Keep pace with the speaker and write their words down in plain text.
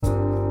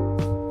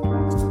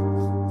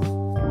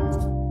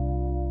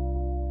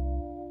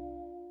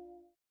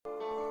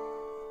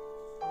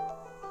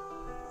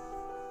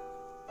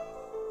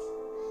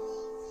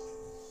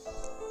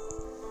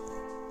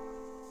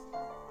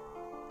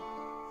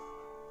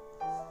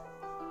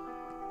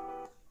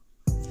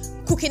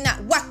cooking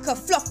that whacker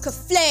flock of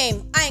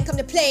flame. I ain't come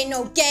to play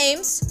no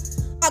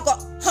games. I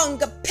got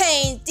hunger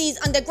pains. These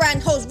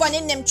underground hoes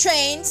running them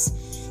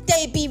trains.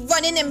 They be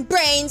running them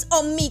brains.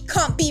 On me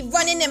can't be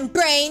running them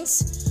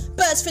brains.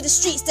 Birds for the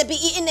streets, they be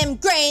eating them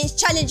grains.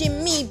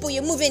 Challenging me, boy,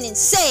 you're moving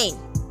insane.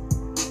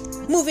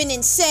 Moving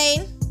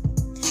insane.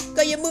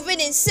 Girl, you're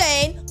moving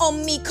insane.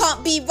 On me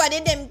can't be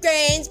running them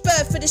grains.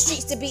 Bird for the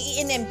streets, they be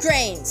eating them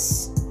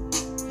grains.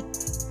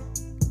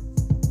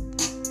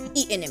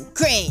 Eating them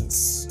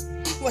grains.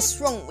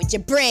 What's wrong with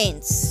your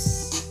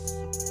brains?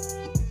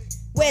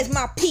 Where's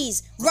my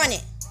peas? Run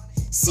it.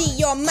 See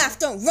your mouth,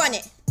 don't run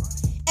it.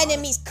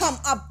 Enemies come,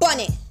 I bun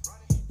it.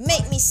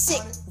 Make me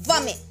sick,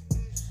 vomit.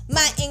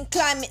 Mountain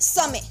climate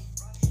summit.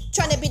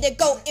 Tryna be the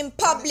GOAT in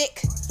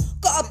public.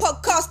 Got a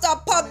podcast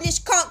I publish.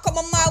 Can't come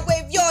on my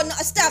wave, you're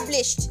not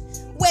established.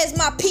 Where's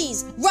my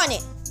peas? Run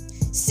it.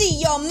 See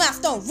your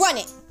mouth, don't run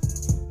it.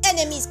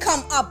 Enemies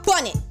come, I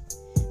bun it.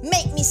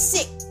 Make me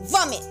sick,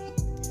 vomit.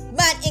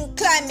 Mountain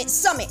climate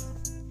summit.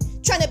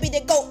 Tryna be the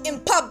GOAT in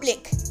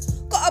public.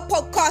 Got a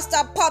podcast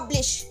I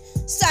publish.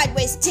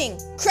 Sideways ting,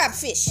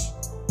 crabfish.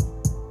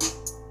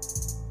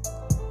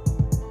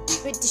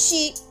 With the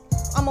sheep,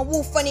 I'm a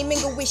wolf funny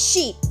mingle with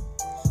sheep.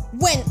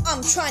 When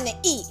I'm trying to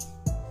eat,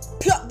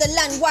 plot the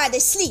land while they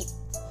sleep.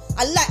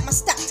 I like my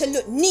stack to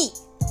look neat.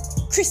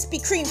 Krispy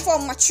Kreme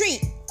from my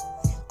treat.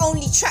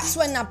 Only tracks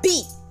when I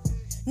beat.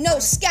 No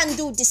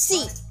scandal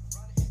deceit.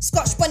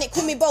 Scotch bonnet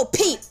call me Bo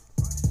Peep.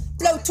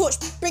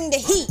 Blowtorch bring the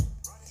heat.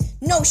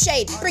 No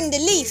shade bring the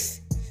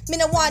leaf. Me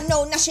no want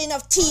no gnashing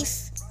of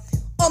teeth.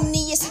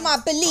 Omni is my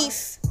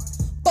belief.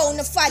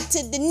 Bonafide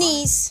to the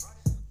knees.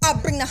 I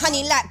bring the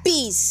honey like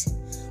bees.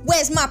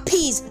 Where's my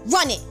peas?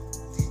 Run it.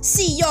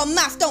 See your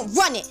mouth, don't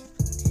run it.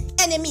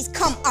 Enemies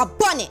come, I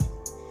bun it.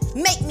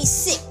 Make me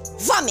sick,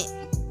 vomit.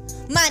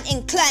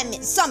 Mountain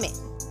climate summit.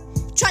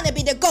 Tryna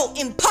be the GOAT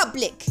in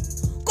public.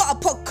 Got a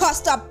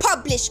podcast I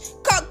publish.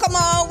 Can't come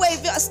on,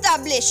 wave you're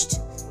established.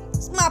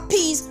 It's my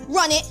peas,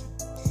 run it.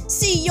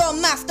 See your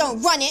mouth,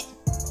 don't run it.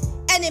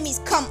 Enemies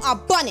come, I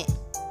bun it.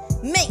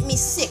 Make me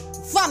sick,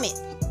 vomit.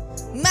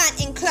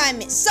 Mountain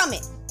climate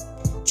summit.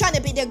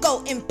 Tryna be the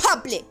GOAT in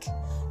public.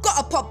 Got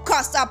a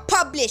podcast I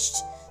published.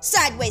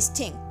 Sideways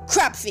ting,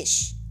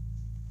 crabfish.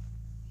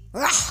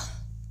 Rah.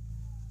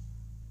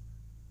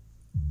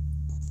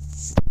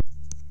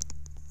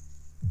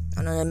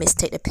 I know I miss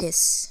take the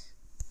piss.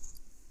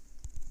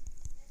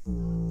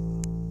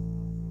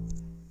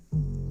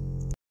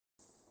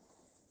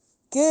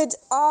 Good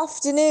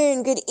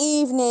afternoon, good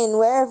evening,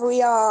 wherever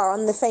we are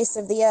on the face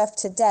of the earth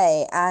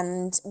today,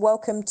 and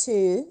welcome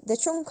to the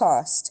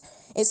thechuncast.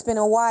 It's been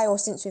a while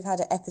since we've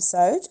had an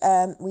episode.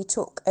 We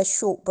took a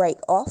short break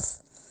off.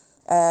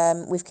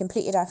 We've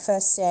completed our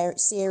first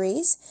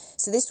series.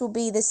 So this will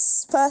be the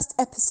first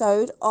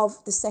episode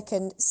of the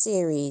second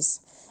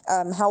series.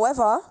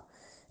 However,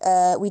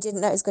 we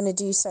didn't know it was going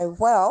to do so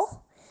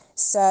well.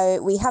 So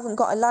we haven't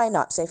got a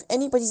lineup. So if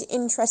anybody's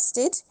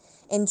interested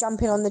in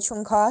jumping on the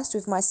thechuncast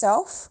with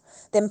myself,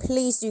 then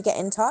please do get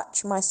in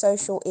touch. My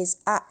social is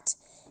at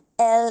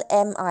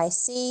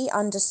LMIC_HEALA.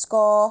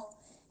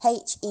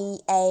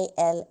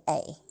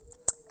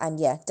 And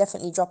yeah,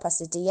 definitely drop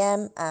us a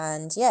DM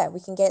and yeah,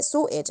 we can get it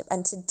sorted.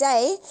 And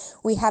today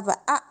we have an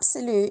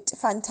absolute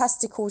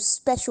fantastical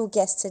special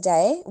guest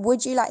today.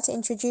 Would you like to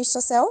introduce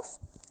yourself?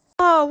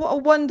 Oh, what a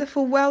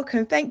wonderful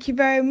welcome. Thank you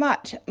very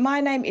much. My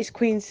name is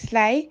Queen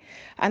Slay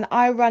and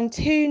I run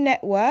two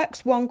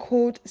networks, one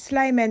called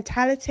Slay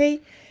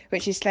Mentality,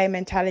 which is Slay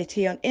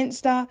Mentality on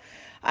Insta.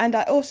 And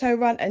I also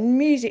run a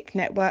music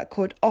network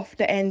called Off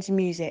the Ends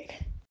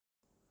Music.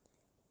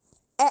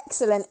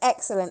 Excellent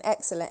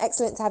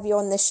to have you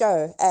on the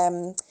show.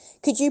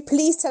 Could you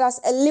please tell us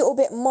a little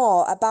bit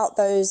more about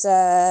those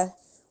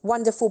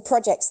wonderful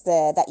projects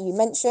there that you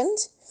mentioned,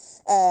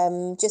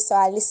 just so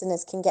our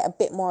listeners can get a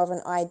bit more of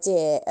an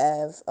idea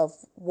of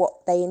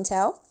what they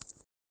entail?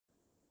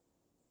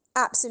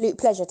 Absolute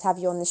pleasure to have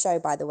you on the show,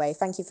 by the way.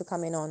 Thank you for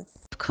coming on.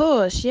 Of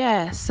course,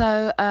 yeah.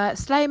 So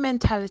Slay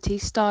Mentality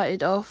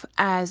started off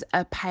as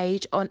a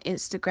page on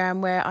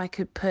Instagram where I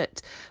could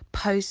put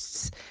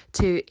posts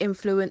to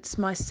influence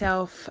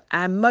myself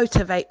and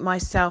motivate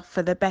myself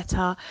for the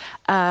better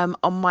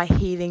on my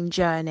healing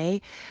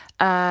journey.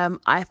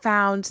 I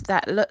found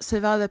that lots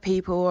of other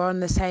people were on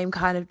the same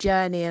kind of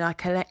journey, and I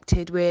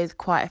connected with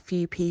quite a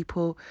few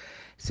people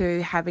through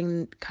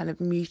having kind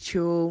of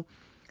mutual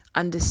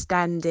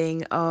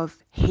understanding of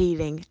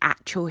healing,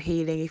 actual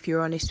healing, if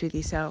you're honest with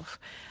yourself.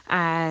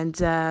 And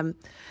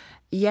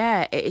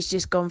yeah, it has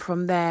just gone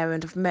from there.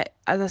 And I've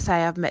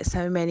met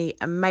so many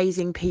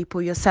amazing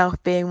people,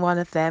 yourself being one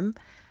of them,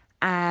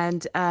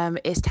 and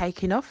it's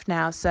taken off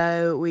now.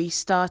 So we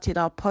started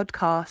our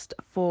podcast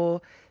for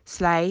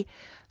Slay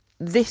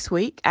this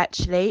week,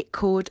 actually,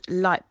 called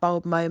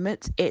Lightbulb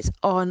Moments. It's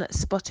on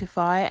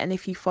Spotify, and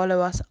if you follow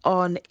us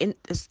on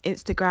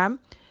Instagram,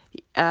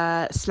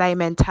 Slay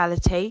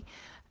Mentality,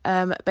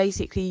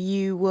 basically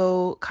you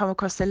will come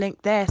across the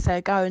link there,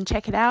 so go and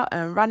check it out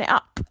and run it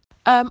up.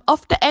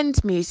 Off the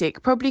end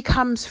music probably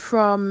comes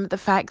from the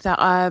fact that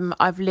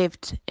I've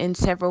lived in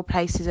several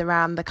places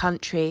around the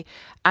country,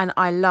 and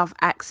I love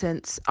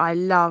accents. I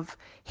love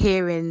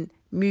hearing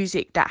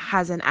music that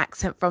has an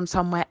accent from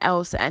somewhere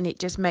else, and it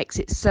just makes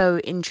it so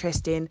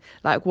interesting.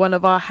 Like, one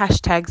of our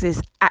hashtags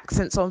is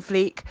accents on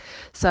fleek,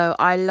 so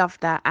I love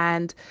that.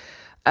 And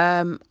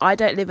I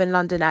don't live in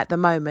London at the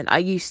moment. I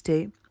used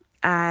to,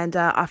 and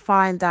I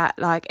find that,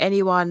 like,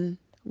 anyone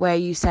where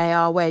you say,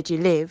 "Oh, where do you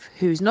live?"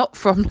 who's not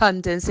from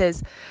London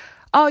says,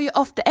 "Oh, you're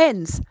off the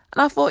ends."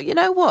 And I thought, you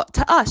know what?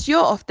 To us,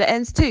 you're off the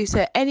ends too.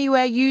 So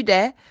anywhere you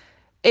there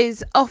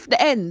is off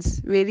the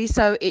ends, really.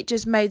 So it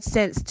just made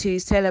sense to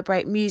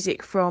celebrate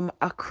music from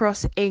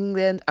across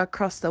England,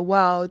 across the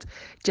world,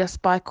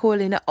 just by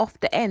calling it Off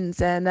the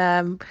Ends,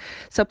 and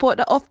support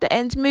the Off the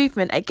Ends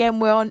movement. Again,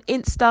 we're on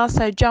Insta,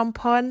 so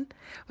jump on.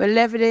 We're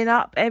leveling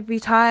up every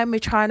time. We're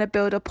trying to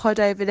build a pod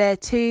over there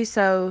too.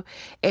 So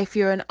if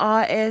you're an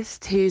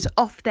artist who's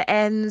off the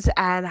ends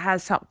and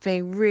has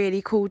something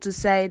really cool to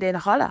say, then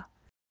holla.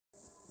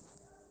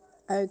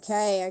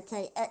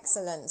 Okay,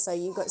 excellent. So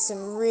you got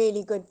some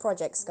really good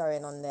projects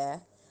going on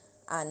there.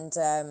 And,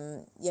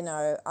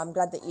 I'm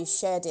glad that you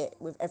shared it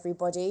with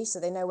everybody so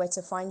they know where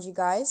to find you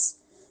guys.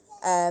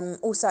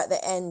 Also, at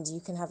the end, you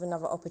can have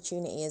another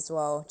opportunity as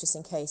well, just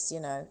in case,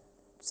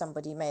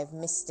 somebody may have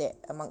missed it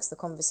amongst the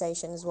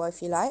conversation as well,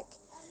 if you like.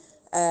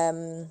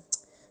 Um,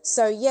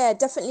 so yeah,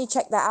 definitely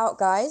check that out,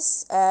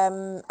 guys.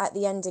 At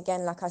the end,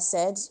 again, like I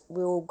said,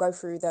 we'll go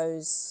through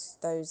those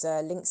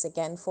links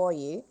again for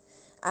you.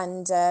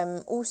 And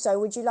also,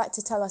 would you like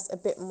to tell us a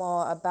bit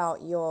more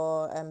about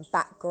your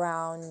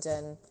background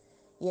and,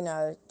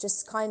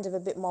 just kind of a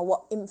bit more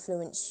what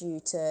influenced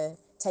you to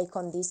take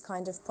on these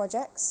kind of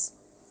projects?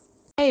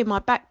 Hey, my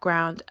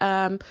background.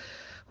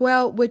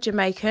 Well, we're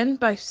Jamaican,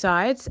 both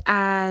sides,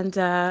 and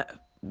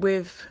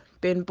we've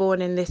been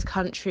born in this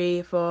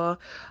country for.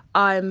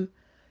 I'm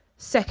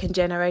second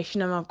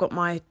generation, and I've got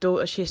my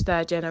daughter. She's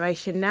third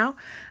generation now,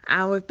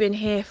 and we've been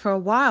here for a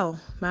while,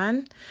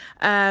 man.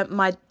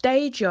 My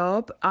day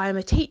job, I'm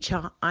a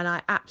teacher, and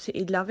I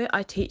absolutely love it.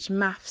 I teach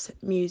maths,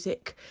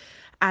 music,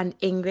 and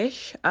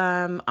English.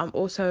 I'm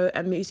also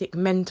a music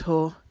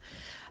mentor,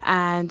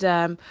 and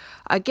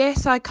I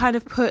guess I kind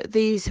of put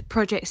these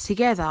projects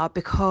together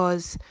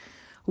because,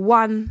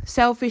 one,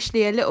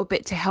 selfishly a little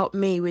bit to help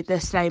me with the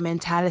slay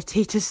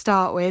mentality to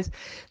start with.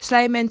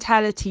 Slay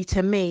mentality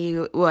to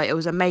me, well, it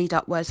was a made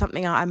up word,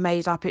 something I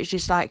made up. It's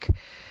just like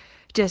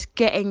just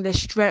getting the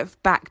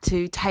strength back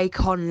to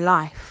take on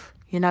life,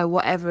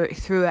 whatever it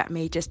threw at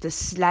me, just a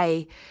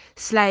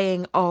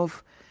slaying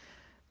of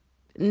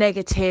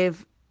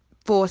negative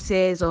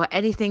forces or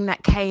anything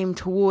that came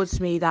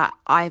towards me that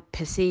I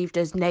perceived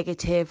as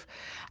negative,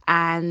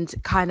 and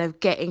kind of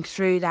getting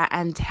through that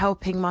and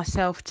helping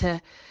myself to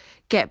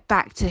get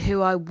back to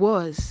who I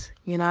was,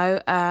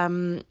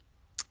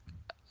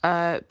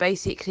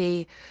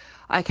 basically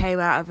I came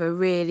out of a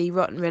really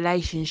rotten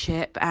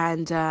relationship,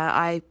 and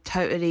I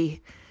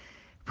totally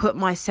put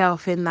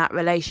myself in that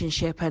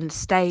relationship and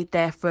stayed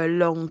there for a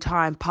long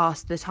time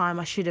past the time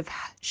I should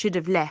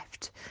have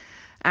left.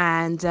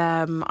 And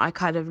I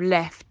kind of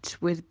left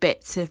with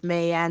bits of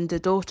me and a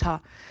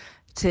daughter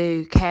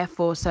to care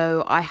for,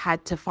 so I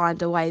had to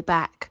find a way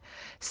back.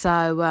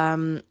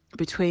 So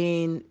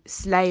between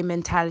slay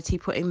mentality,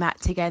 putting that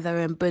together,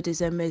 and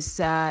Buddhism is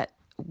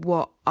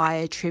what I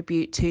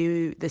attribute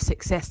to the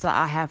success that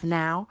I have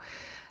now.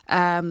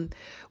 um,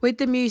 with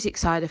the music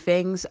side of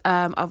things,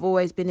 I've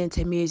always been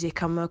into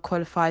music. I'm a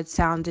qualified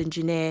sound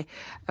engineer,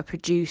 a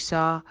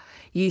producer.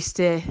 Used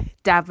to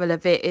dabble a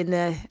bit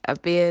in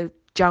be a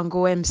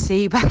jungle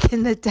MC back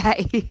in the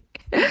day.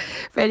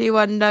 If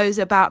anyone knows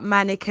about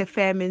Manic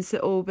FM in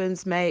St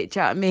Albans, mate,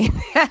 do you know what I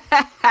mean?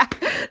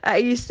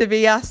 That used to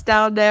be us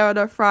down there on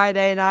a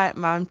Friday night,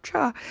 man.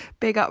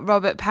 Big up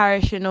Robert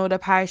Parish and all the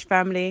Parish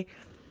family.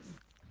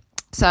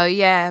 So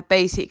yeah,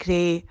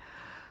 basically,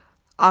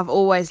 I've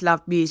always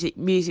loved music.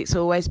 Music's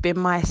always been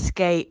my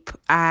escape,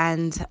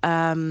 and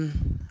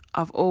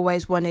I've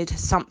always wanted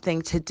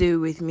something to do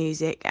with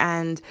music.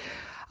 And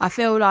I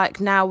feel like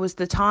now was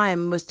the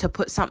time was to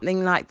put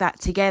something like that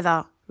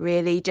together,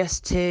 really,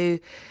 just to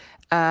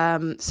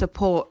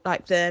support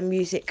like the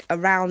music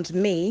around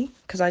me,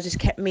 because I just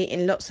kept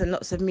meeting lots and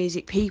lots of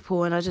music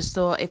people, and I just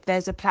thought, if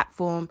there's a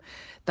platform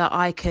that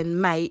I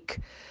can make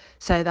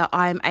so that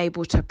I'm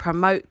able to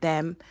promote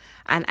them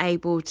and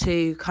able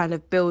to kind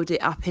of build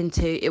it up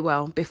into it.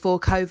 Well, before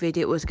COVID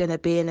it was going to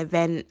be an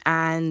event,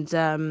 and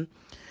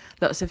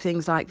lots of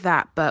things like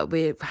that, but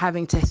we're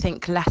having to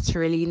think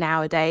laterally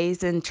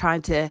nowadays and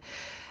trying to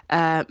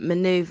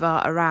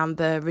maneuver around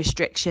the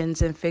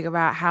restrictions and figure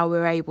out how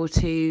we're able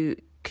to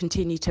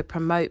continue to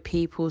promote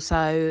people.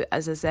 So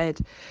as I said,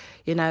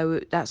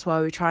 that's why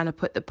we're trying to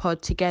put the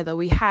pod together.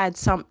 We had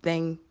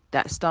something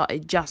that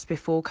started just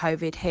before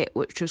COVID hit,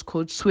 which was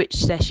called Switch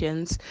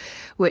Sessions,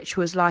 which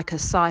was like a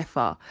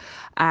cipher,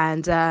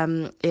 and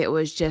it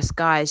was just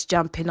guys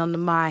jumping on the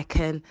mic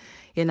and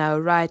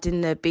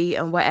riding the beat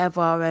and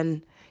whatever,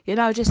 and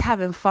just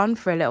having fun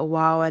for a little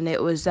while, and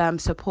it was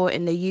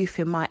supporting the youth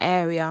in my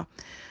area.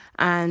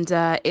 And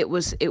it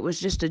was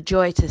just a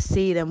joy to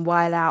see them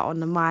while out on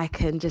the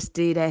mic and just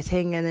do their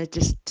thing, and it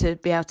just to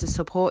be able to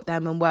support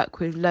them and work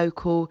with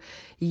local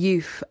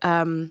youth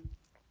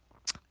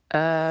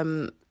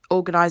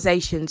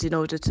organizations in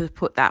order to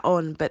put that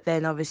on. But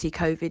then obviously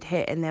COVID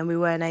hit, and then we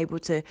weren't able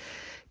to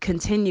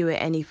continue it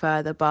any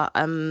further. But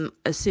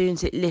as soon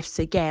as it lifts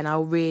again,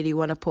 I'll really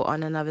want to put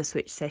on another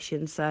switch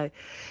session. So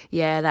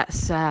yeah,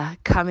 that's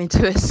coming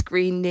to a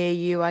screen near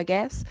you, I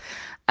guess.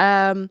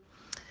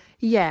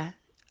 Yeah,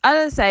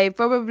 I'd say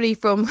probably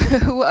from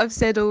what I've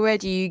said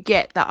already, you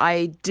get that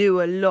I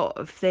do a lot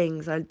of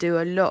things. I do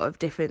a lot of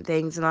different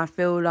things, and I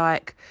feel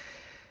like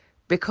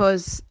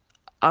because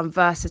I'm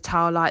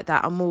versatile like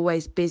that, I'm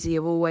always busy,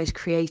 I'm always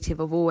creative,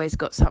 I've always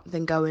got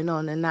something going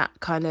on, and that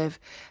kind of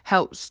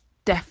helps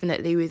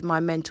definitely with my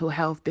mental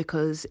health,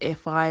 because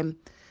if I'm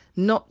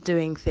not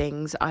doing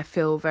things, I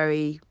feel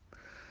very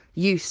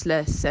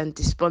useless and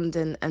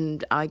despondent,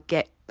 and I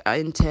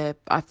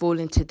fall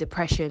into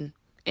depression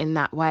in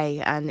that way,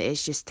 and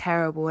it's just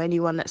terrible.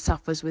 Anyone that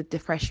suffers with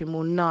depression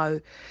will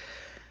know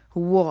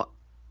what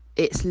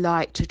it's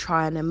like to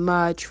try and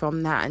emerge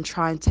from that and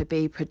trying to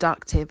be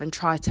productive and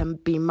try to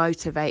be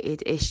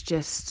motivated. It's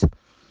just,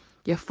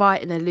 you're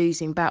fighting a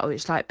losing battle.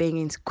 It's like being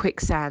in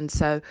quicksand.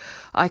 So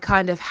I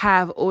kind of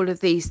have all of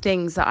these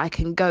things that I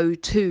can go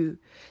to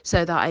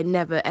so that I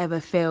never ever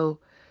feel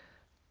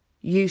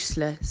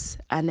useless,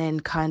 and then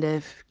kind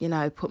of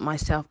put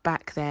myself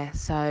back there.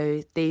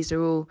 So these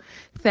are all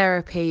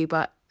therapy,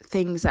 but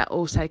things that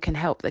also can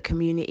help the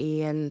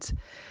community and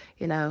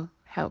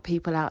help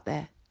people out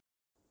there.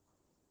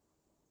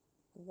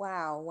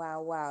 Wow,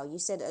 wow, wow. You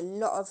said a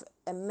lot of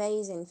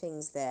amazing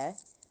things there.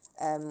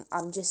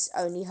 I'm just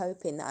only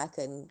hoping that I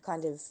can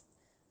kind of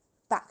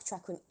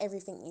backtrack on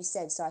everything you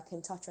said so I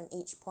can touch on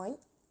each point.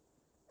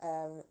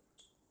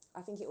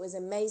 I think it was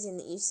amazing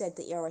that you said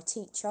that you're a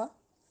teacher.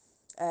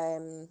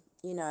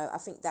 I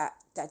think that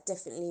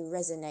definitely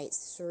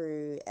resonates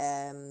through,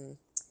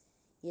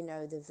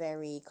 the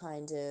very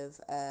kind of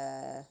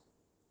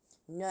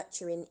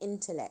nurturing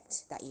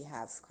intellect that you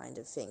have, kind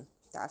of thing,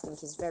 that I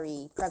think is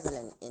very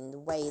prevalent in the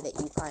way that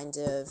you kind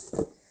of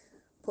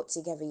put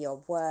together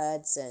your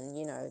words and,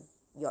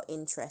 your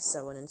interests,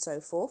 so on and so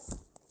forth.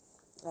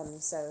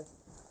 So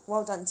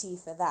well done to you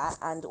for that.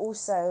 And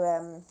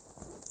also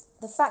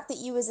the fact that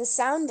you was a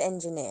sound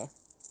engineer,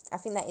 I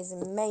think that is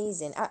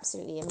amazing,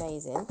 absolutely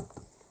amazing.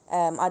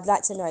 I'd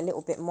like to know a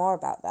little bit more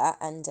about that,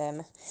 and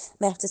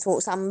may have to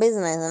talk some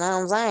business, you know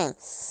what I'm saying?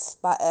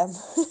 But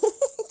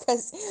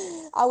because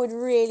I would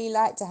really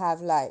like to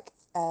have like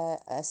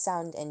a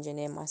sound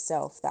engineer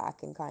myself that I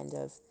can kind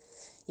of,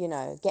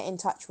 get in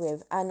touch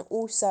with, and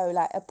also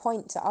like a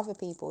point to other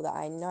people that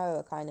I know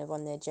are kind of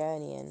on their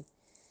journey, and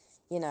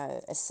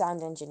a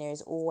sound engineer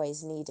is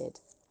always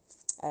needed.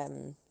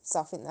 So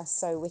I think that's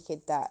so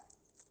wicked that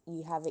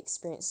you have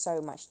experienced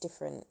so much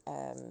different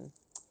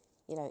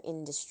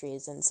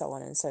industries and so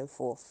on and so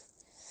forth.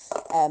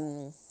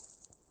 Um,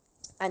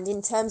 and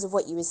in terms of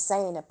what you were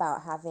saying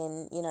about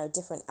having,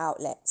 different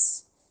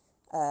outlets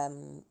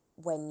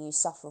when you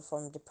suffer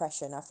from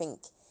depression, I think,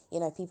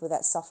 people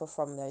that suffer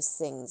from those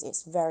things,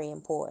 it's very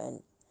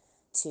important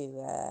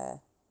to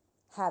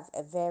have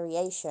a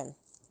variation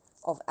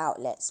of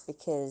outlets,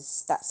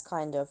 because that's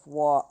kind of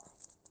what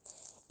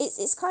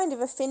it's kind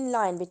of a thin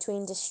line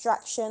between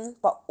distraction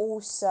but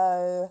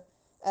also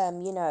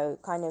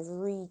kind of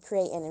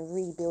recreating and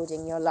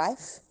rebuilding your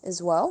life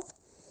as well.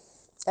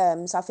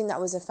 So I think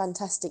that was a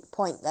fantastic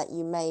point that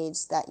you made,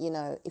 that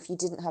if you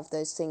didn't have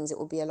those things, it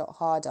would be a lot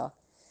harder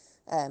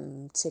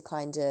to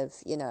kind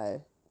of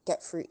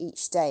get through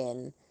each day,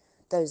 and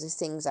those are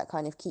things that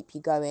kind of keep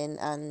you going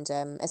and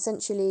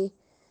essentially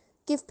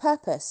give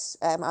purpose.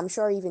 I'm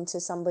sure even to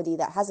somebody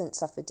that hasn't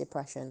suffered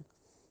depression,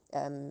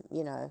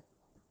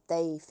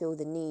 they feel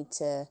the need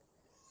to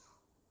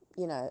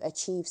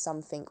achieve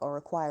something or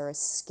acquire a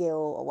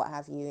skill or what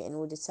have you in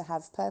order to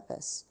have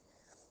purpose.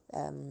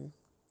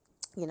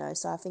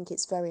 So I think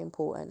it's very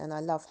important, and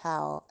I love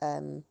how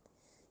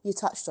you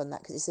touched on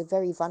that, because it's a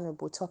very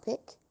vulnerable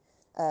topic,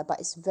 but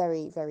it's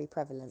very, very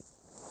prevalent.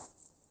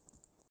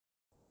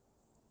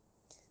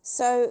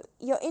 So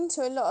you're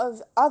into a lot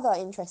of other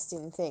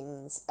interesting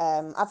things.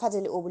 I've had a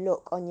little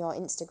look on your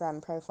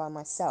Instagram profile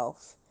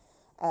myself,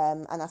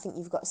 and I think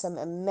you've got some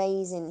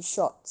amazing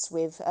shots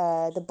with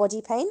the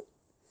body paint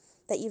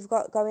that you've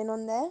got going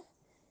on there.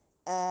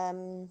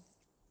 Um,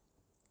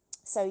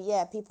 so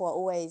yeah, people are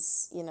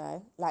always,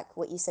 like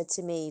what you said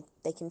to me,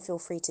 they can feel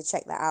free to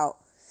check that out.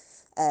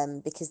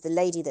 Because the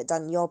lady that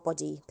done your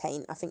body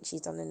paint, I think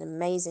she's done an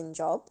amazing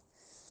job.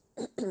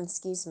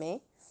 Excuse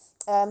me.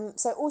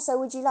 So also,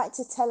 would you like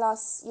to tell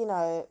us,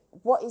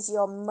 what is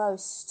your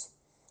most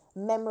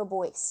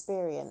memorable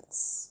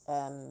experience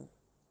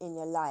in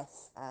your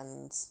life,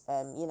 and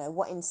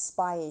what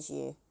inspires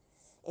you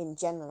in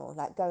general,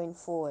 like going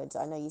forward?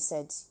 I know you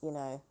said, you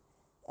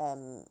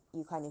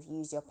kind of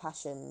use your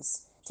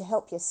passions to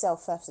help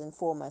yourself first and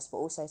foremost, but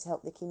also to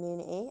help the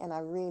community, and I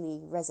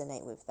really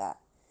resonate with that.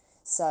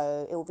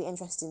 So it will be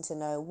interesting to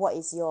know what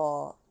is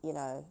your,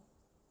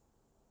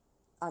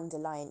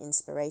 underlying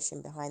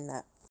inspiration behind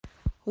that.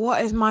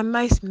 What is my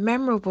most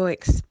memorable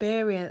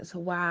experience?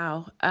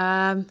 Wow.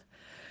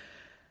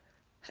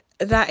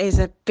 That is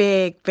a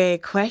big,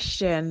 big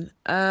question.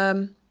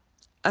 I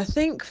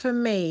think for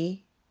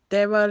me,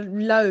 there are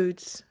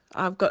loads.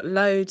 I've got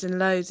loads and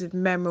loads of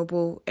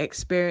memorable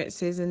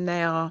experiences, and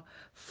they are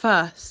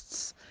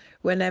firsts.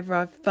 Whenever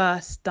I've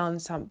first done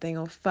something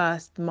or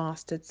first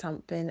mastered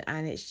something,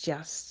 and it's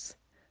just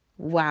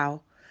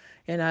wow,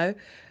 you know.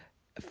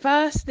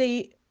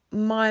 Firstly,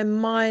 my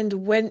mind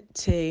went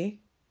to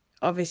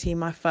obviously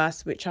my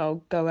first, which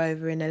I'll go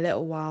over in a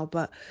little while,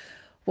 but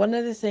one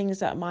of the things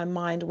that my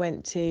mind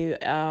went to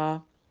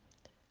are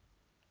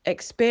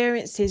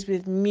experiences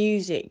with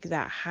music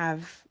that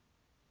have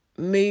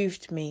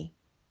moved me,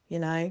 you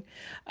know.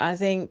 I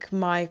think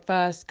my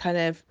first kind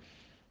of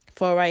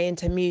foray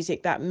into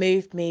music that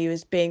moved me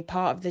was being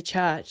part of the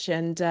church,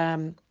 and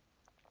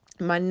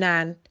my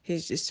nan,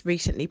 who's just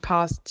recently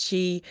passed,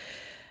 she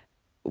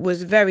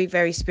was very,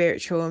 very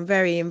spiritual and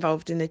very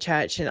involved in the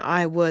church, and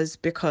I was,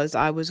 because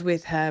I was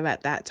with her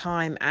at that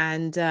time.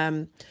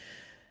 And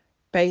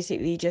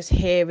basically just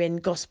hearing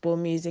gospel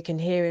music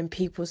and hearing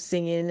people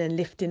singing and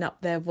lifting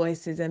up their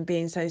voices and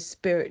being so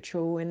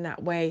spiritual in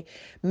that way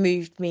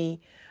moved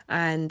me.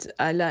 And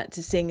I learnt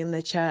to sing in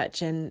the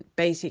church, and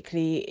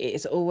basically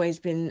it's always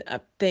been a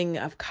thing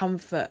of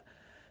comfort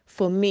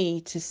for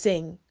me to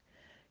sing,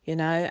 you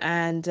know.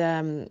 And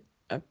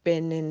I've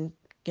been in,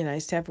 you know,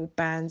 several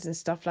bands and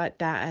stuff like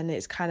that, and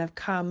it's kind of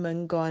come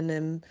and gone,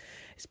 and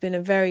it's been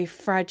a very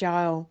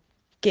fragile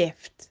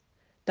gift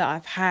that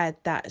I've had,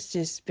 that's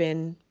just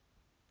been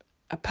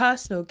a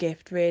personal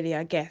gift, really,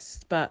 I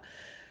guess. But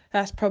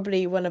that's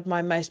probably one of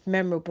my most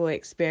memorable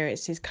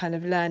experiences, kind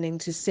of learning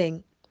to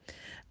sing.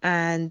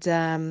 And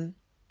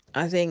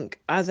I think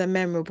other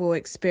memorable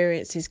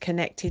experiences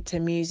connected to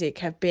music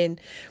have been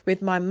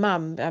with my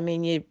mum. I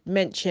mean, you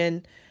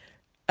mentioned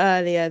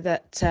earlier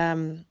that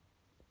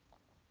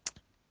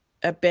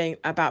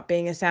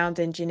being a sound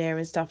engineer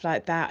and stuff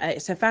like that.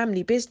 It's a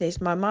family business.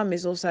 My mum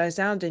is also a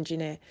sound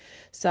engineer,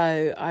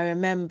 so I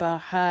remember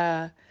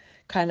her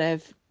kind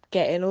of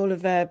getting all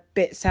of her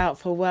bits out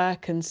for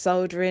work and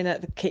soldering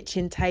at the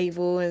kitchen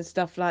table and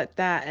stuff like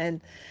that,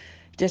 and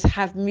just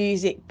have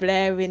music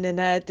blaring and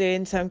her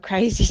doing some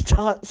crazy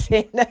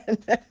dancing and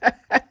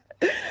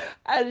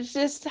it's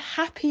just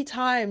happy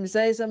times.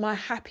 Those are my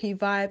happy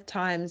vibe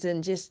times.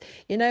 And just,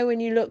 you know, when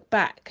you look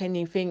back and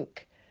you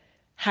think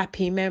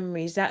happy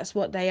memories, that's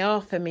what they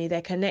are for me.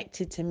 They're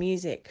connected to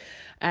music.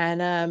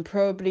 And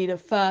probably the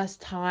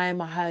first time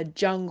I heard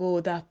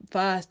jungle, the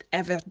first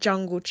ever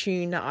jungle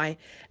tune that I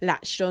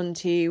latched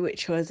onto,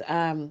 which was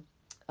oh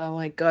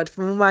my god,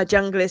 from all my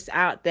junglists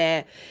out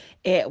there,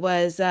 it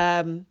was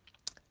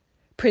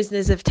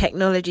Prisoners of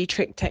Technology,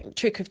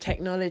 Trick of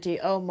Technology.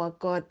 Oh my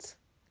god,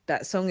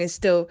 that song is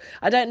still,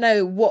 I don't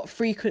know what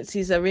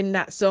frequencies are in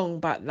that song,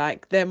 but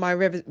like they're my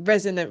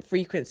resonant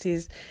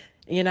frequencies.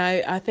 You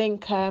know, I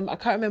think I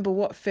can't remember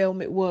what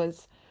film it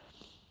was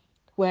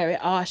where it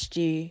asked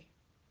you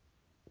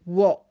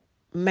what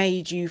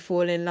made you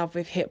fall in love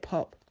with hip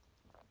hop.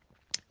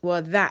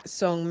 Well, that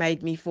song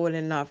made me fall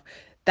in love.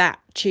 That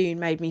tune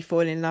made me fall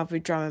in love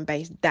with drum and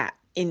bass that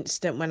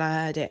instant when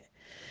I heard it.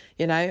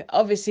 You know,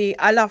 obviously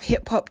I love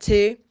hip hop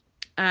too,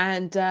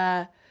 and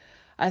I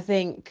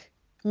think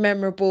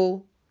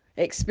memorable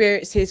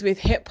experiences with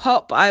hip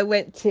hop. I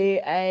went to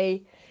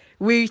a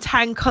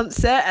Wu-Tang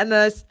concert, and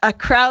a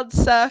crowd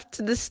surfed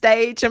to the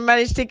stage and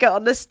managed to get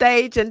on the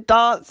stage and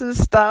dance and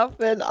stuff.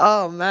 And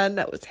oh man,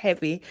 that was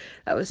heavy.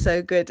 That was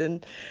so good.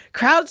 And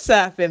crowd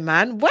surfing,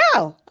 man.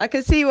 Wow. I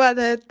can see why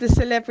the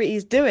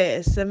celebrities do it.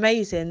 It's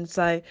amazing.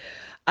 So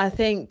I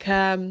think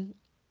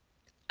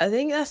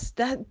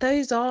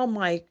those are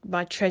my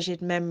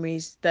treasured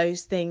memories,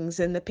 those things,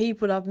 and the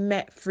people I've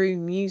met through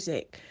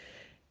music,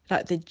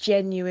 like the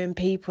genuine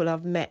people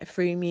I've met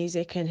through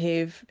music, and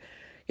who've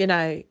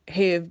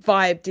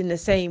vibed in the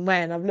same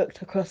way, and I've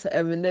looked across at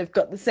them and they've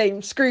got the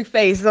same screw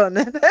face on.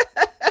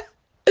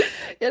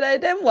 You know,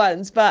 them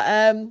ones. But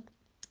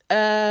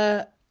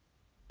uh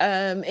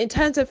in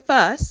terms of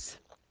first,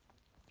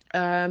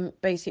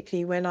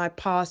 basically when I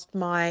passed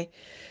my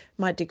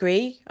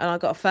degree and I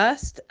got a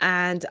first,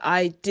 and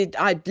I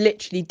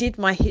literally did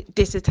my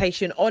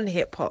dissertation on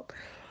hip hop,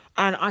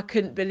 and I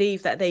couldn't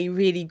believe that they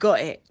really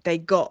got it. They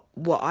got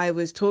what I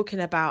was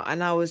talking about,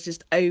 and I was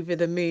just over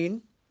the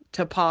moon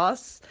to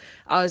pass.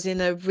 I was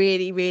in a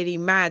really, really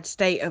mad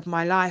state of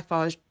my life.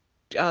 I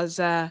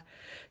was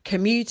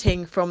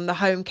commuting from the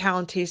home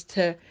counties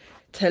to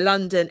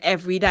London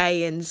every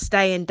day, and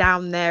staying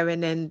down there,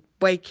 and then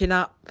waking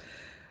up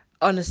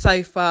on a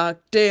sofa,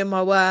 doing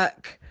my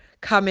work,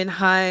 coming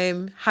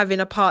home, having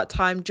a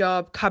part-time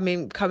job,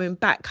 coming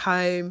back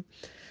home.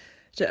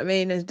 Do you know what I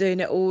mean? And doing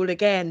it all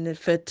again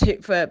for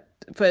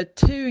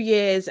 2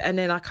 years, and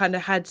then I kind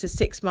of had to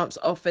 6 months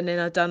off, and then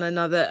I done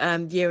another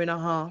year and a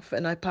half,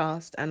 and I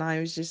passed, and I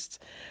was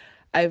just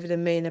over the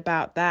moon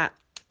about that.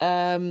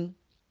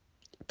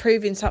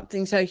 proving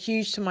something so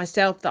huge to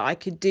myself that I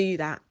could do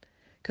that,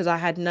 because I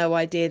had no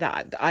idea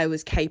that I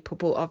was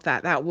capable of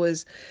that. That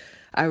was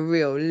a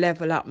real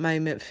level up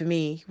moment for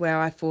me, where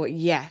I thought,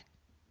 yeah,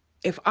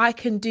 if I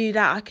can do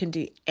that, I can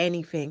do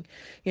anything,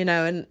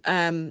 and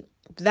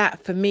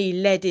that for me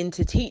led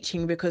into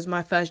teaching, because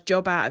my first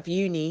job out of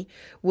uni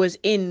was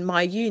in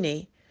my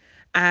uni,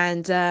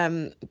 and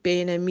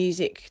being a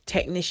music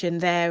technician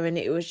there, and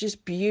it was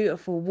just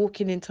beautiful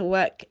walking into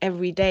work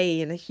every day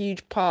in a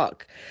huge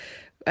park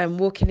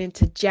and walking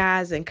into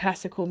jazz and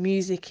classical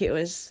music. It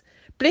was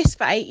bliss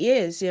for 8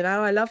 years.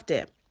 I loved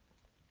it.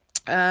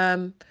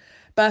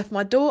 Birthed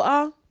my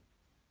daughter,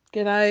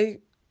 you know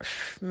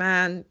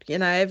man,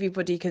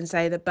 everybody can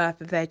say the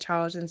birth of their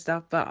child and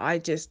stuff, but I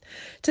just,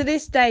 to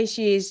this day,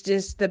 she is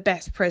just the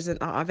best present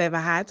that I've ever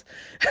had.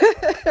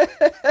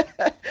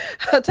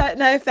 I don't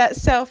know if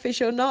that's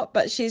selfish or not,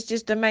 but she's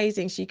just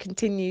amazing. She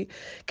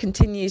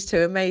continues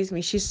to amaze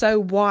me. She's so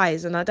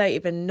wise, and I don't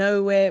even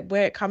know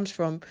where it comes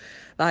from.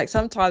 Like,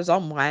 sometimes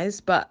I'm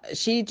wise, but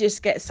she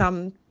just gets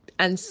some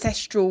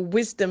ancestral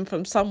wisdom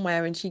from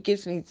somewhere, and she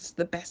gives me just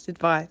the best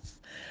advice.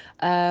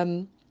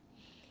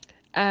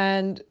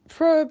 And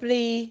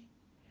probably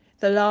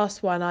the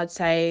last one, I'd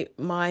say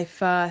my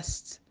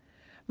first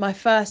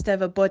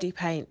ever body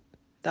paint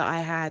that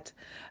I had.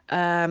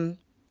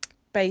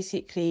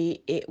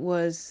 Basically, it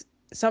was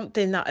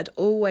something that I'd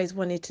always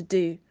wanted to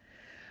do.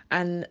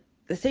 And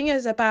the thing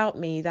is about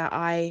me, that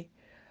I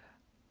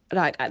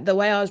like, the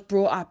way I was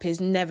brought up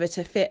is never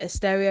to fit a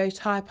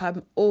stereotype.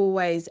 I'm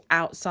always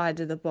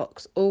outside of the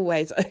box,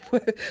 always.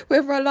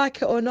 Whether I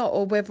like it or not,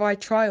 or whether I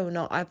try or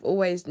not, I've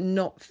always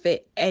not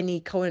fit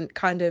any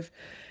kind of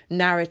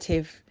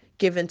narrative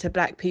given to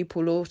black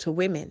people or to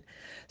women.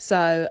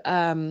 So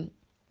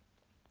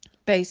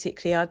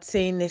basically, I'd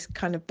seen this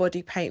kind of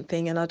body paint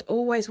thing, and I'd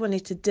always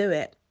wanted to do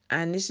it.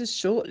 And this is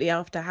shortly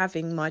after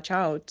having my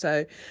child,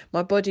 so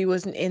my body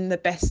wasn't in the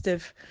best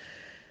of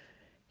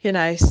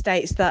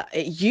states that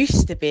it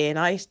used to be. And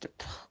I used to,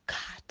 oh, God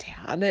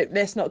damn, I know,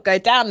 let's not go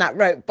down that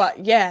road.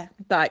 But yeah,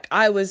 like,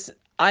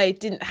 I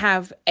didn't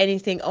have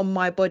anything on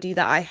my body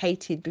that I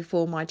hated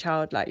before my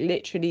child. Like,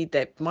 literally,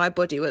 that my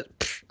body was,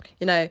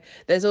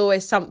 there's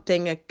always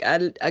something,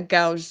 a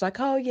girl just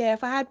like, oh yeah,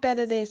 if I had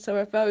better this,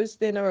 or if I was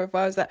thinner, or if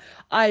I was that.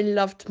 I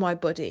loved my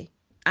body.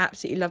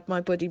 Absolutely loved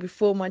my body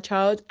before my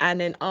child,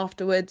 and then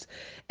afterwards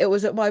it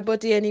wasn't my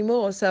body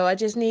anymore. So I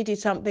just needed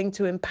something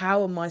to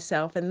empower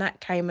myself, and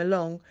that came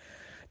along.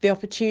 The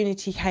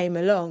opportunity came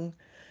along,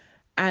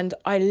 and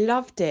I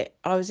loved it.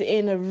 I was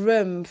in a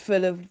room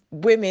full of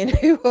women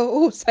who were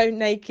also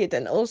naked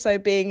and also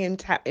being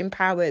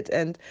empowered,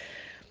 and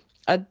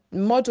I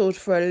modelled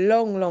for a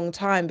long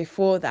time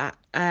before that,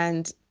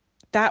 and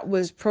that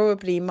was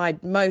probably my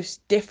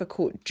most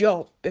difficult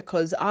job,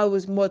 because I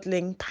was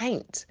modelling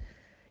paint.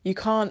 You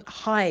can't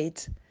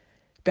hide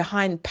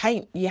behind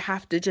paint. You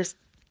have to just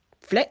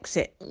flex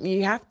it.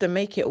 You have to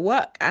make it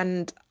work.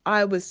 And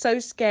I was so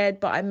scared,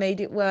 but I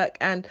made it work.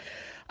 And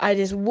I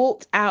just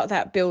walked out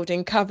that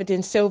building covered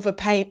in silver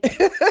paint,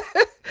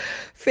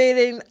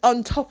 feeling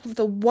on top of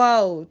the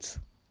world.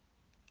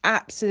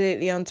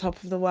 Absolutely on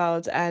top of the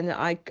world. And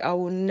I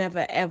will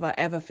never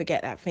ever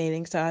forget that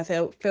feeling. So I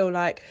feel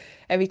like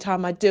every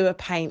time I do a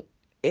paint,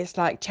 it's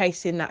like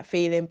chasing that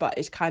feeling, but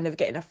it's kind of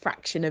getting a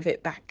fraction of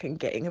it back and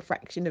getting a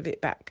fraction of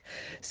it back.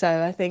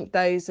 So I think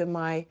those are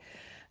my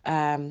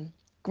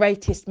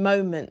greatest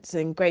moments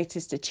and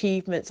greatest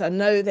achievements. I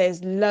know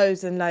there's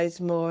loads and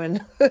loads more,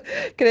 and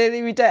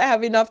clearly we don't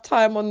have enough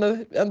time on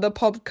the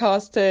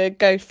podcast to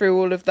go through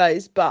all of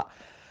those, but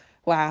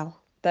wow,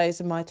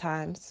 those are my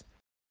times.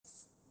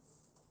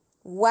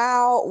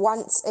 Wow,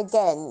 once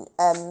again.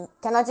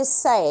 Can I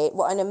just say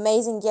what an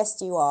amazing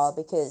guest you are,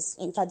 because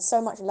you've had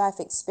so much life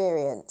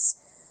experience,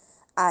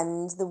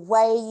 and the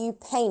way you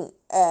paint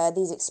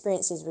these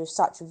experiences with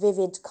such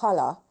vivid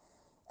colour,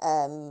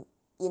 and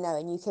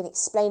you can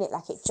explain it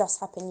like it just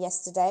happened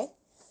yesterday.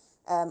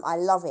 I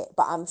love it,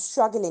 but I'm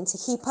struggling to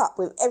keep up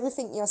with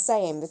everything you're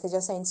saying, because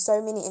you're saying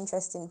so many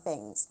interesting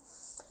things.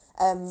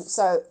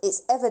 So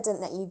it's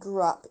evident that you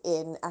grew up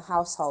in a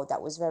household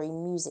that was very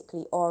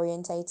musically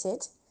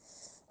orientated.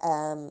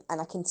 And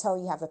I can tell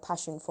you have a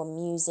passion for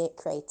music,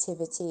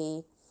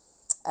 creativity,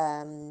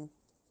 and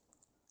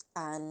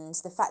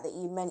the fact that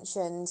you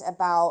mentioned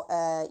about,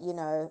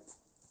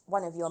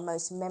 one of your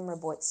most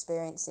memorable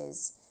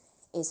experiences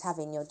is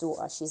having your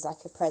daughter. She's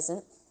like a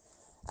present,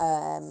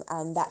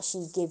 and that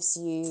she gives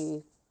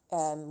you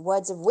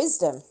words of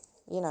wisdom,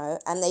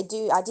 and they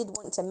do. I did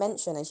want to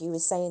mention, as you were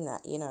saying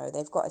that,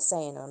 they've got a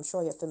saying, and I'm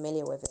sure you're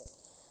familiar with it: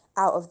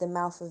 out of the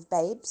mouth of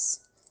babes.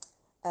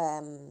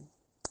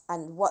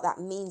 And what that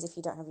means, if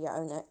you don't have your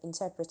own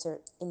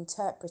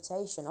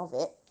interpretation of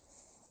it,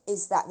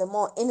 is that the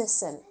more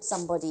innocent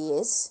somebody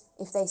is,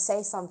 if they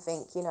say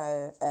something,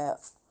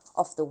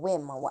 off the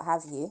whim or what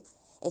have you,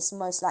 it's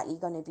most likely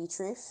going to be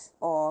truth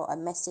or a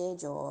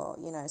message, or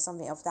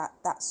something of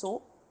that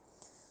sort.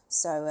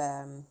 So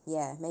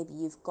yeah, maybe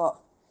you've got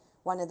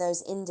one of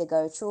those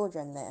indigo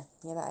children there.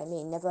 You know what I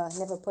mean?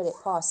 Never put it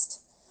past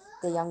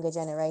the younger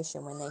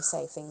generation when they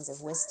say things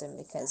of wisdom,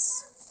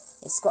 because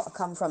it's got to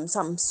come from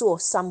some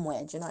source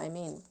somewhere. Do you know what I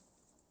mean?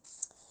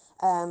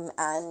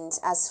 And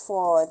as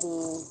for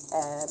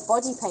the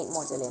body paint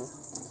modeling,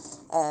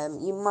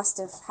 you must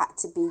have had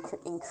to be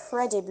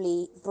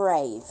incredibly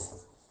brave,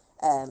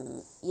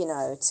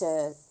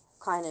 to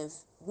kind of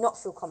not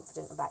feel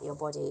confident about your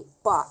body,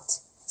 but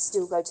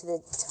still go to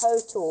the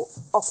total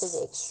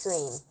opposite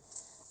extreme,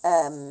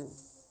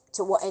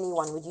 to what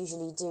anyone would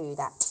usually do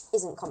that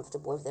isn't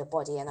comfortable with their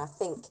body. And I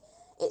think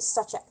it's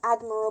such an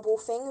admirable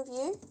thing of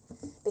you,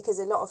 because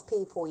a lot of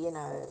people,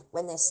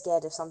 when they're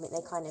scared of something,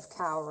 they kind of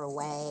cower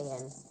away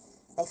and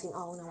they think,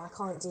 oh no, I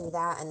can't do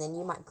that. And then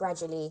you might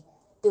gradually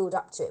build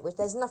up to it, which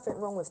there's nothing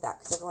wrong with that,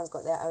 because everyone's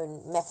got their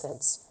own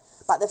methods.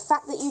 But the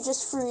fact that you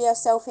just threw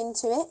yourself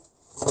into it,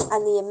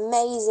 and the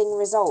amazing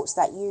results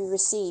that you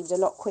received a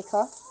lot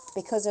quicker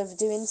because of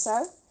doing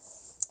so,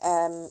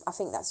 I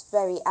think that's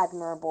very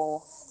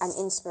admirable and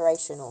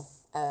inspirational.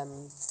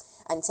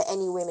 And to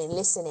any women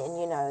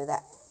listening,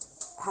 that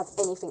have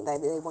anything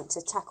that they want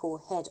to tackle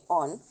head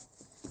on,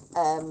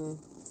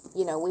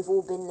 we've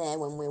all been there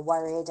when we're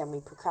worried and we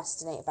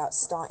procrastinate about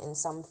starting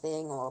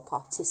something or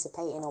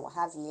participating or what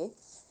have you.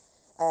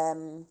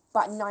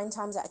 But 9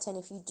 times out of 10,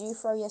 if you do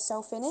throw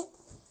yourself in it,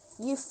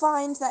 you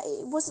find that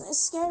it wasn't as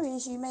scary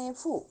as you may have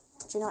thought.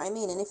 Do you know what I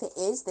mean? And if it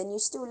is, then you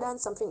still learn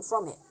something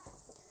from it.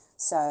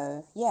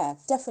 So, yeah,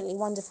 definitely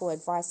wonderful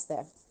advice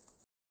there.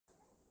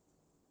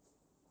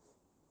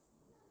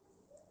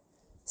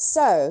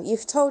 So,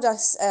 you've told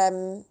us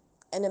an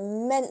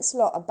immense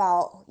lot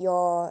about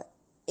your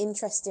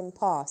interesting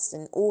past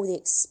and all the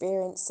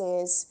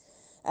experiences,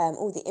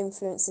 all the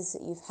influences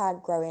that you've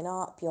had growing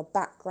up, your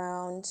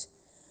background,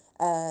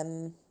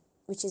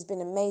 which has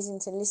been amazing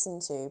to listen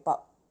to.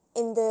 But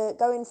in the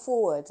going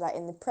forward, like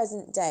in the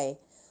present day,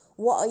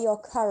 what are your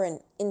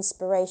current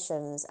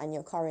inspirations and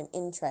your current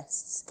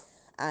interests,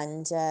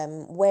 and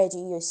where do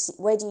you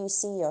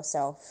see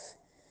yourself,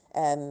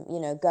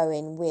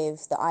 going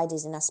with the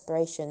ideas and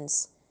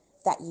aspirations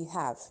that you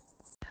have?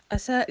 I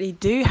certainly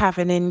do have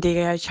an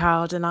indigo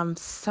child, and I'm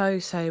so,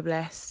 so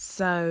blessed,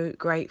 so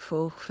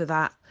grateful for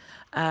that.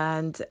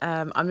 And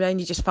I'm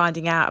only just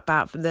finding out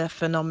about the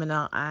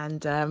phenomena,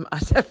 and I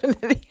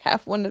definitely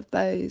have one of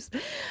those.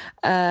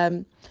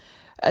 Um,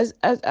 as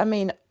I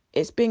mean,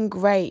 it's been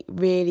great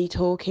really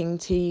talking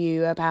to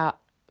you about,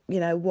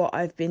 what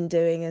I've been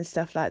doing and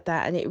stuff like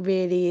that. And it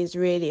really is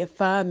really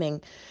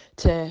affirming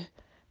to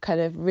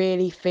kind of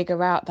really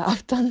figure out that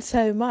I've done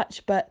so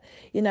much. But,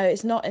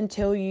 it's not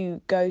until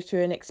you go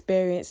through an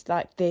experience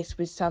like this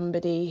with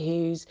somebody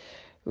who's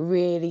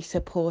really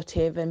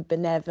supportive and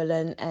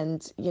benevolent,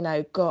 and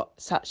got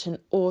such an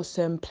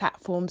awesome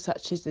platform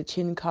such as the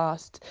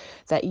Chincast,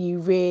 that you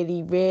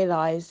really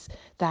realize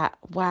that,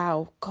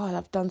 wow, God,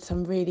 I've done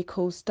some really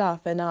cool stuff.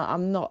 And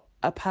I'm not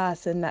a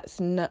person that's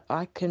not,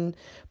 I can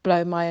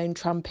blow my own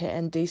trumpet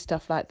and do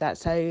stuff like that.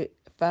 So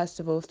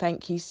first of all,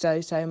 thank you so,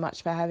 so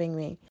much for having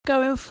me.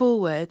 Going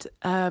forward,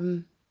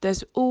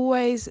 there's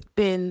always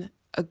been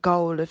a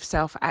goal of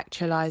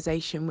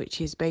self-actualization,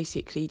 which is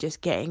basically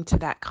just getting to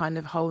that kind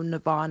of whole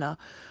nirvana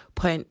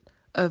point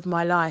of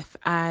my life.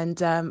 And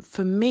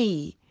for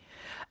me,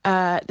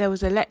 there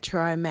was a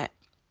lecturer I met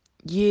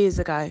years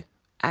ago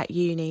at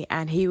uni,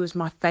 and he was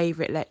my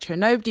favourite lecturer.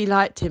 Nobody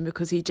liked him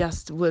because he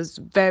just was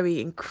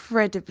very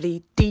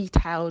incredibly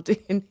detailed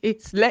in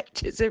his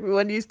lectures.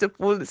 Everyone used to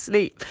fall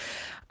asleep,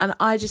 and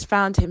I just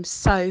found him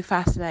so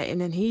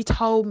fascinating. And he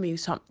told me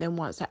something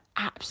once that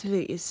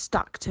absolutely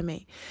stuck to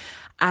me,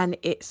 and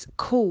it's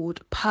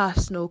called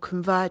personal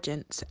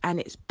convergence. And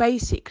it's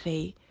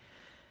basically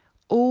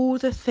all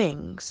the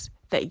things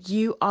that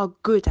you are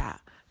good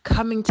at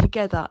coming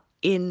together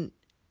in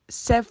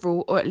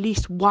several, or at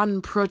least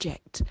one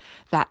project,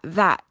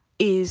 that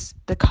is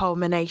the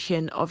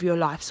culmination of your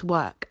life's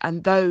work.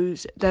 And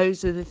those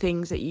are the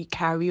things that you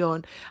carry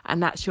on,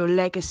 and that's your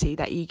legacy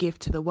that you give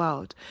to the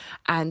world.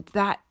 And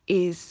that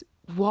is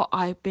what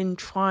I've been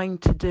trying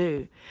to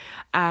do.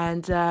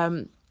 And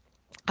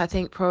I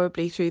think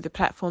probably through the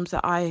platforms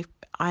that I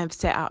have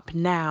set up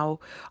now,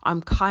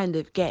 I'm kind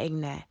of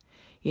getting there.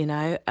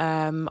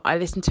 I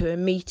listened to a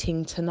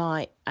meeting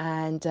tonight,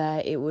 and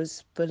it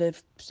was full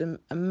of some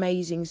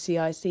amazing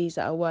CICs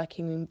that are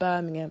working in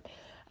Birmingham,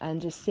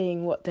 and just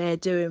seeing what they're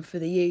doing for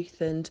the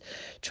youth and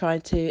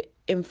trying to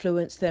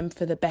influence them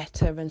for the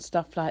better and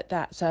stuff like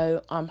that.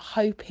 So I'm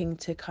hoping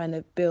to kind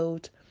of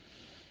build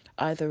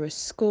either a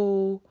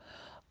school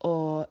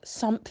or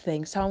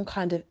something, some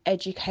kind of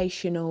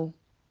educational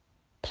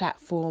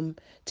platform,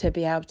 to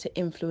be able to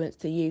influence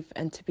the youth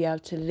and to be able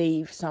to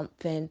leave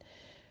something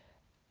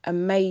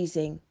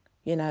amazing,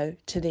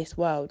 to this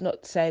world.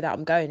 Not to say that I'm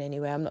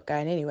not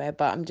going anywhere,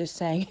 but I'm just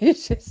saying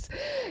it's just,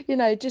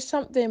 just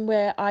something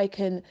where I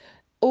can,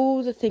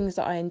 all the things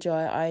that I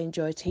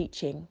enjoy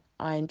teaching,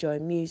 I enjoy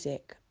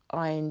music,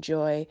 I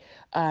enjoy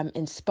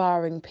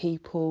inspiring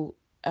people,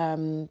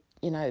 on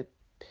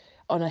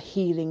a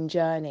healing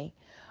journey.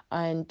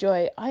 I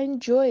enjoy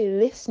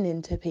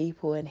listening to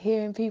people and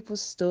hearing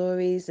people's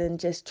stories, and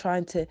just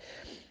trying to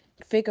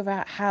figure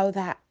out how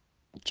that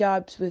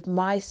jibes with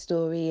my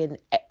story, and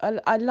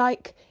I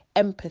like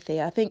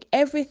empathy. I think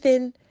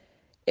everything,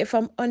 if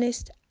I'm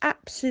honest,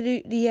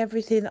 absolutely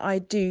everything I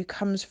do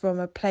comes from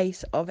a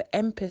place of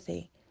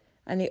empathy.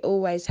 And it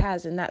always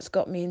has. And that's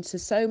got me into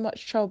so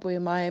much trouble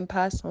in my own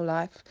personal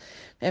life.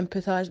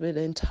 Empathise with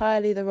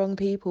entirely the wrong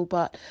people.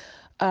 But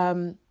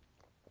in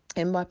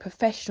my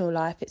professional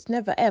life, it's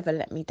never ever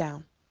let me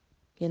down.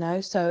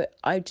 So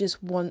I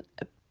just want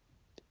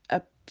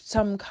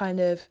some kind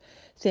of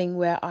thing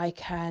where I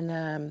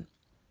can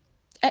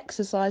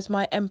exercise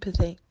my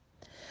empathy.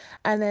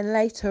 And then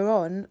later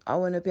on, I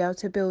want to be able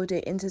to build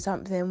it into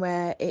something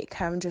where it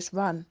can just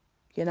run.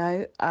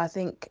 I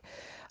think,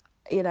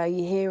 you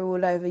hear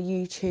all over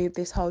YouTube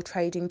this whole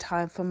trading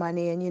time for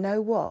money. And you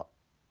know what?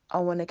 I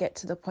want to get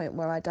to the point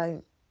where I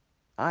don't.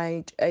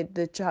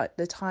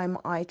 The time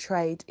I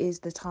trade is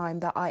the time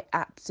that I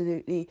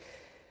absolutely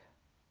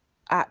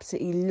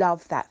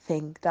love that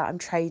thing that I'm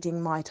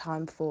trading my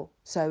time for.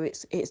 So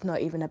it's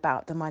not even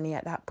about the money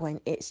at that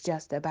point. It's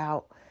just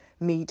about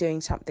me doing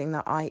something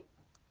that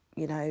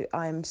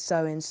I'm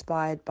so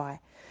inspired by.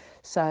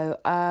 So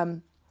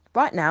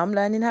right now I'm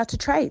learning how to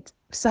trade.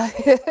 So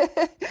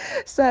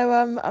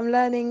I'm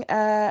learning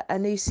a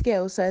new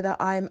skill so that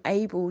I'm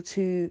able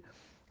to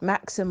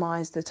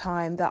maximize the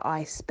time that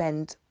I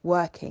spend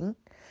working,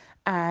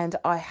 and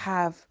I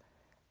have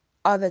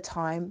other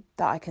time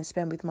that I can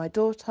spend with my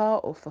daughter,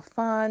 or for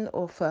fun,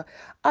 or for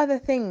other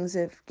things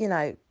of,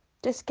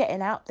 just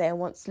getting out there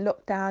once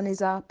lockdown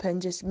is up,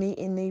 and just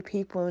meeting new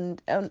people,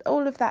 and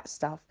all of that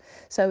stuff.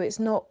 So it's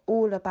not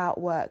all about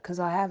work, because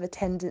I have a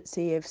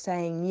tendency of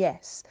saying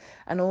yes,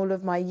 and all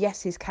of my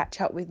yeses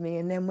catch up with me.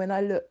 And then when I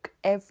look,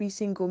 every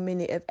single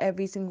minute of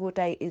every single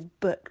day is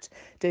booked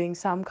doing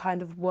some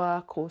kind of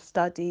work or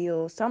study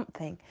or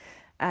something.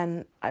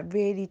 And I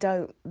really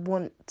don't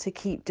want to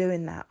keep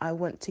doing that. I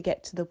want to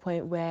get to the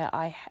point where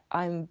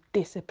I'm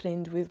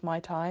disciplined with my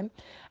time,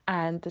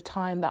 and the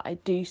time that I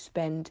do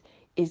spend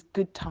is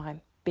good time,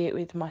 be it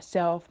with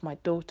myself, my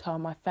daughter,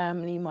 my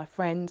family, my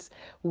friends,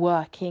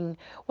 working,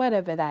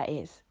 whatever that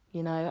is.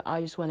 I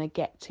just want to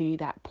get to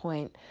that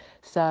point.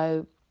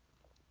 So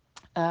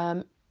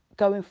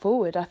going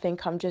forward, I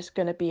think I'm just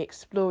going to be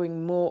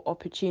exploring more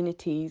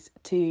opportunities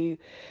to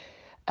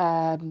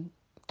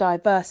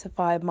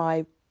diversify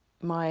my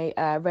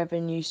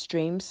revenue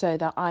stream, so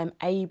that I'm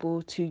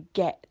able to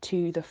get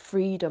to the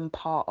freedom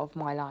part of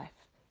my life.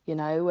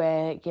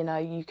 Where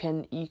you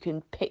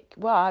can pick.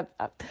 Well,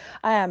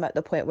 I am at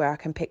the point where I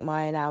can pick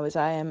my own hours.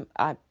 I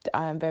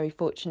am very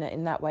fortunate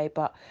in that way,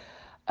 but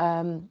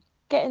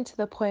getting to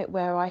the point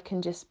where I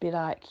can just be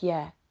like,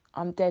 yeah,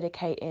 I'm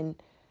dedicating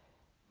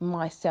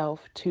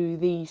myself to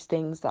these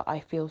things that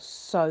I feel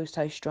so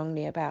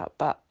strongly about.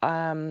 But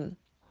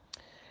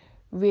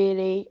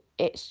really,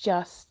 it's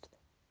just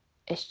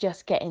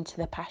getting to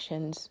the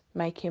passions,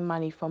 making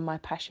money from my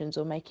passions,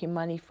 or making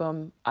money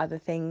from other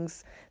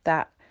things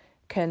that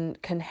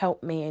can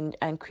help me,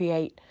 and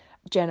create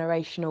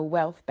generational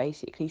wealth,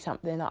 basically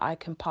something that I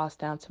can pass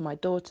down to my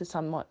daughter,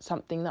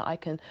 something that I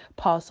can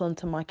pass on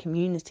to my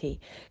community.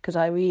 Because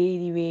I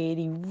really,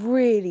 really,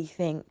 really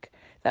think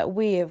that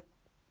we have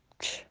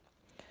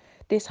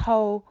this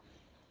whole,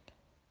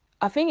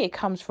 I think it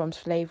comes from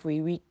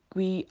slavery.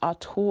 We are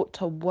taught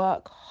to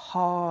work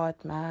hard,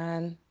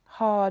 man.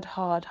 Hard,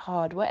 hard,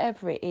 hard.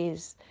 Whatever it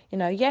is.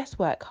 Yes,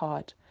 work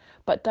hard.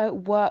 But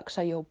don't work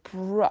so you're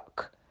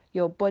broke.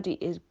 Your body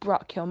is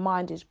broke. Your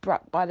mind is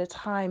broke. By the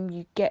time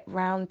you get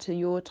round to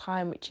your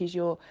time, which is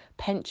your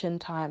pension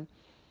time,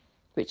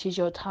 which is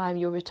your time,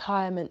 your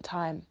retirement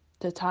time,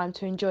 the time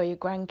to enjoy your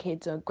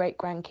grandkids or great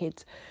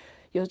grandkids,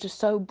 you're just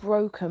so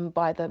broken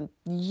by the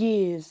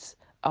years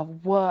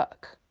of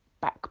work,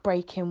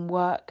 back-breaking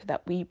work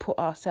that we put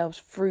ourselves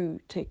through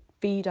to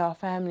feed our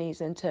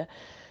families, and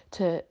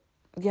to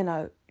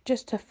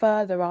just to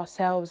further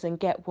ourselves and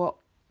get what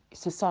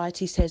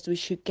society says we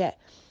should get.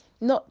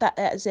 Not that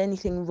there's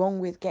anything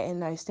wrong with getting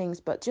those things,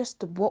 but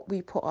just what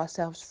we put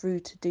ourselves through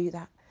to do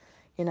that.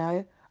 you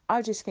know.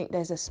 I just think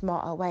there's a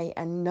smarter way,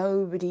 and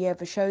nobody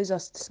ever shows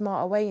us the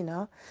smarter way.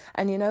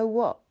 And you know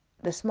what?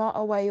 The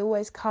smarter way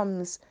always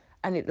comes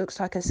and it looks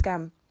like a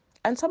scam.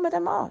 And some of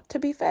them are, to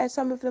be fair,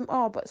 some of them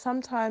are, but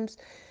sometimes,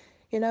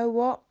 you know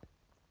what?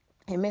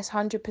 You miss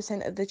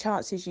 100% of the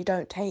chances you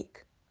don't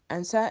take.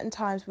 And certain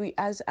times we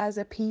as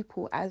a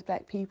people, as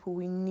black people,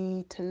 we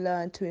need to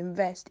learn to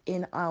invest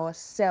in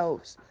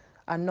ourselves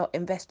and not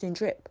invest in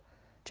drip.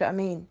 Do you know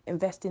what I mean?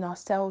 Invest in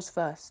ourselves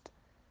first.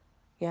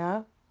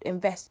 Yeah,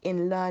 invest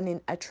in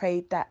learning a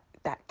trade that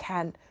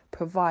can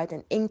provide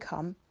an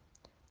income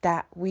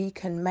that we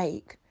can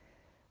make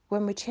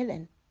when we're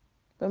chilling,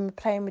 when we're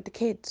playing with the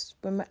kids,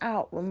 when we're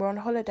out, when we're on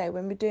holiday,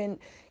 when we're doing,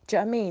 do you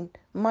know what I mean?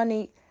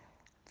 Money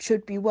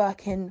should be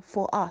working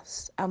for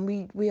us,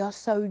 and we are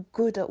so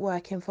good at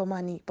working for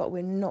money, but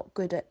we're not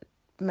good at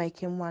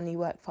making money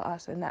work for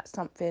us. And that's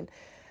something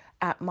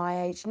at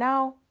my age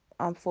now,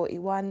 I'm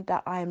 41,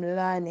 that I'm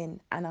learning,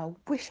 and I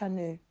wish I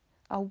knew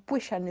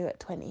at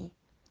 20.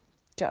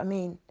 Do you know what I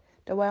mean?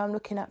 The way I'm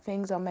looking at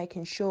things, I'm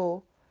making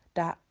sure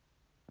that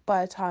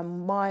by the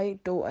time my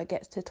daughter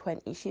gets to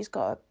 20, she's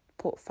got a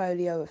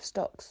portfolio of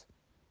stocks.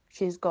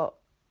 She's got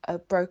a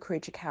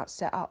brokerage account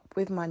set up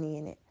with money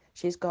in it.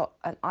 She's got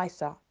an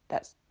ISA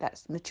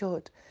that's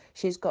matured.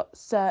 She's got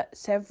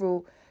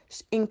several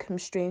income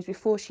streams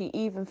before she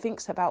even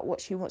thinks about what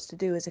she wants to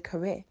do as a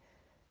career,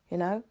 you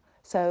know?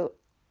 So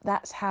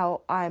that's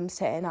how I'm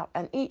setting up.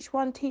 And each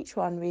one teach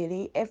one,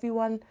 really.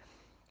 Everyone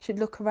should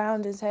look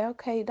around and say,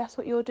 okay, that's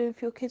what you're doing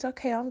for your kids.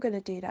 Okay, I'm going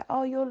to do that.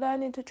 Oh, you're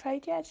learning to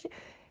trade? Yeah,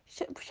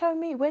 show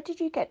me. Where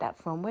did you get that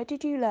from? Where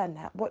did you learn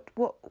that?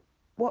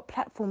 What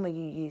platform are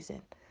you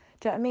using?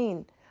 Do you know what I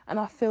mean? And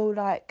I feel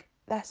like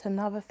that's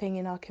another thing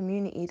in our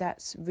community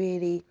that's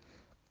really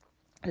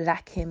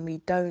lacking. We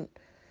don't,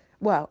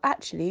 well,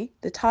 actually,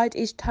 the tide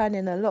is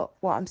turning a lot,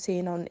 what I'm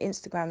seeing on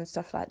Instagram and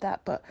stuff like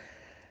that, but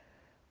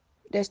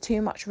there's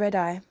too much red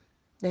eye.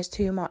 There's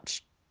too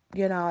much,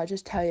 I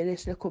just tell you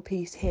this little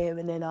piece here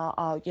and then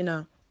I'll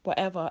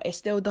whatever. It's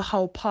still the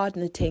whole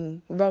partner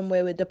thing,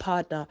 runway with the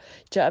partner.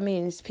 Do you know what I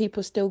mean? It's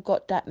people still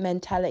got that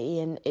mentality,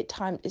 and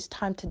it's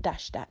time to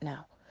dash that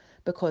now.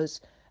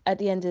 Because at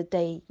the end of the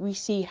day, we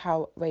see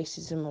how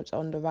racism was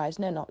on the rise,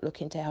 and they're not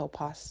looking to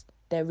help us.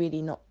 They're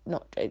really not,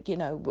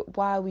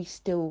 why are we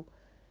still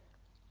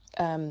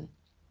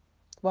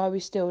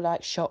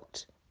like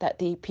shocked that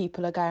the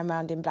people are going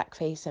around in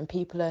blackface, and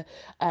people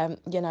are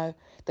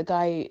the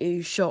guy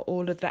who shot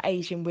all of the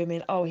Asian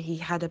women, oh, he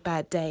had a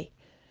bad day.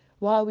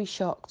 Why are we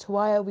shocked?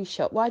 Why are we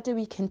shocked? Why do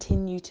we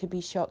continue to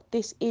be shocked?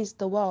 This is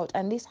the world,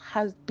 and this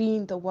has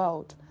been the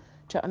world.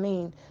 Do you know what I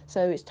mean?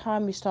 So it's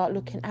time we start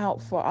looking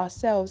out for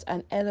ourselves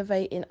and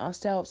elevating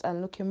ourselves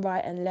and looking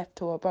right and left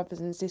to our brothers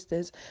and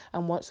sisters.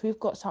 And once we've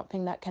got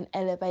something that can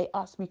elevate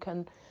us, we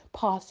can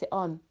pass it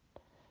on.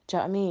 Do you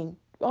know what I mean?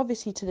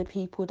 Obviously to the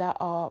people that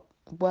are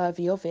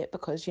worthy of it,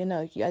 because,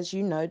 as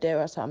you know, there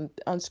are some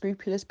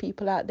unscrupulous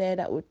people out there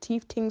that will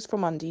thief things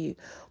from under you.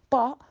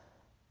 But,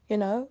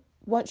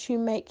 once you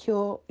make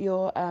your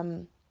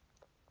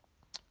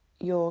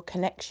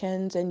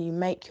connections and you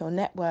make your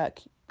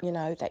network,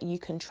 that you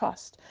can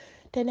trust,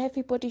 then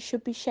everybody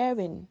should be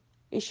sharing.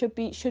 It should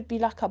be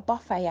like a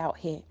buffet out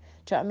here.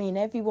 Do you know what I mean?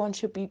 Everyone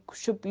should be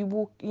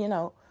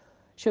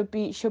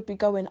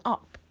going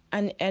up,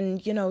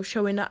 and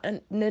showing that,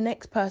 and the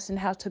next person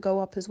how to go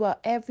up as well.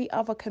 Every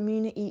other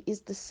community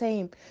is the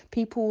same.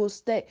 People will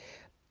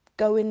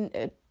go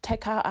in,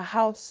 take out a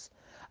house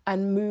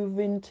and move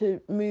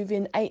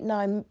in 8,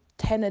 9,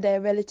 10 of their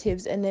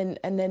relatives, and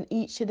then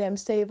each of them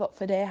save up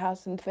for their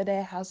house and for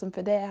their house and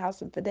for their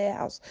house and for their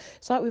house.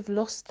 It's like we've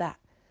lost that.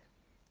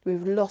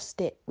 We've lost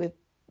it with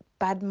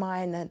bad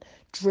mind and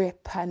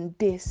drip and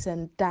this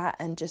and that,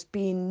 and just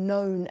being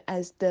known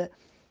as the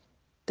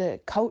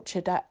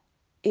culture that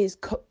is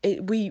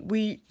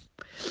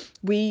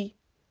we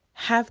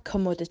have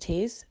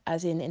commodities,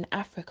 as in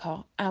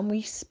Africa, and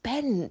we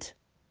spend.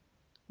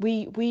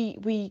 We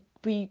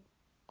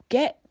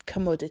get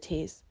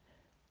commodities,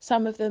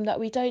 some of them that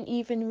we don't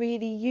even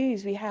really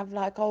use. We have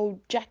like old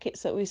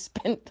jackets that we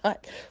spent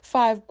like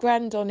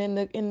 $5,000 on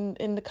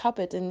in the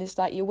cupboard, and it's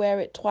like you wear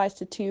it twice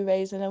to two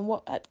rays, and then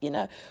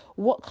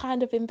what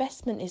kind of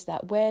investment is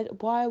that?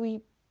 Why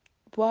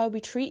are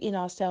we treating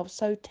ourselves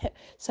so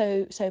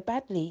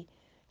badly?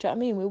 Do you know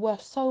what I mean? We're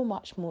worth so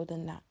much more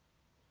than that.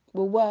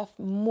 We're worth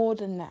more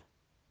than that.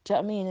 Do you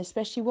know what I mean?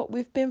 Especially what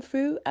we've been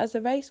through as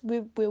a race,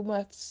 we're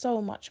worth so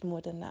much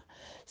more than that.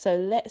 So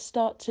let's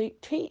start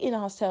treating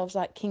ourselves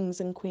like kings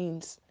and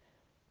queens.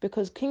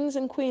 Because kings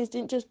and queens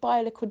didn't just buy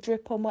a little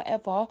drip on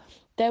whatever.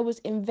 They was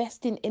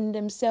investing in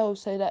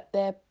themselves so that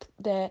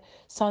their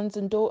sons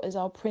and daughters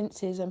are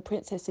princes and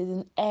princesses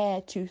and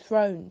heir to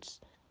thrones.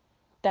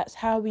 That's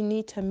how we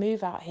need to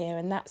move out here,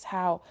 and that's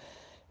how,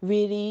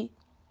 really,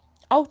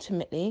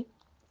 ultimately,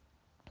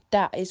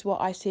 that is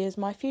what I see as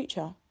my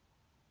future.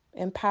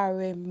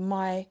 Empowering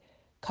my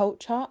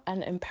culture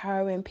and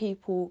empowering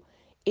people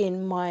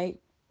in my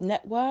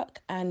network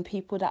and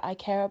people that I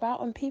care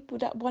about and people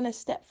that want to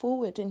step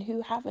forward and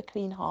who have a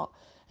clean heart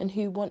and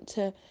who want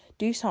to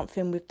do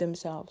something with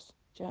themselves.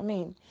 Do you know what I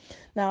mean?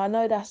 Now, I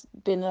know that's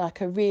been like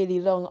a really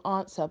long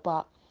answer,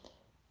 but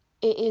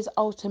it is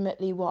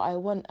ultimately what I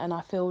want, and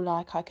I feel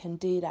like I can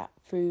do that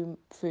through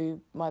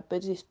my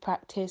Buddhist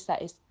practice.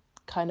 That is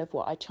kind of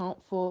what I chant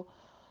for.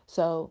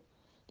 So,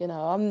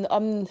 I'm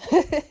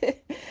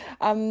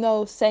I'm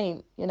no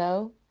saint,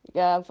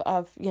 Yeah,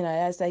 I've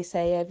as they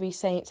say, every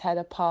saint's had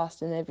a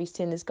past and every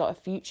sinner's got a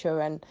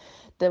future, and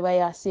the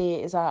way I see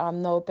it is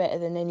I'm no better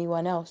than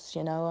anyone else.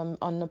 I'm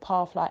on the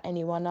path like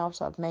anyone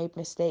else. I've made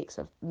mistakes,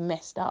 I've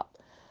messed up,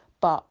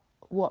 but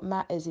what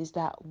matters is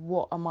that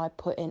what am I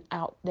putting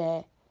out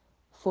there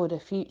for the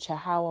future?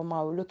 How am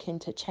I looking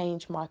to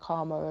change my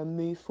karma and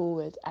move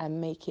forward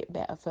and make it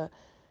better for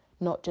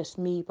not just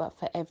me but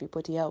for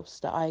everybody else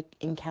that I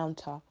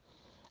encounter?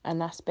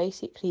 And that's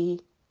basically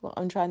what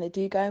I'm trying to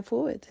do going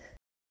forward.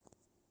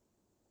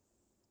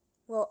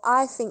 Well,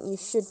 I think you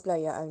should blow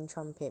your own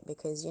trumpet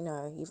because,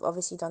 you've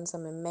obviously done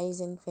some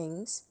amazing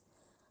things.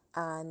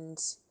 And,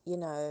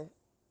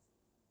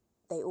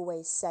 they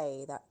always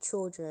say that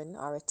children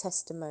are a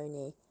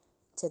testimony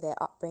to their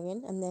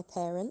upbringing and their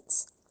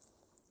parents.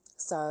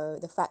 So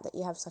the fact that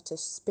you have such a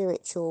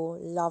spiritual,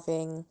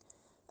 loving,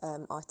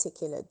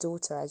 articulate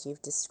daughter, as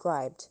you've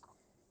described,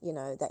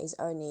 that is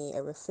only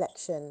a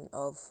reflection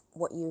of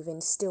what you've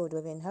instilled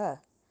within her.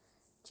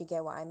 Do you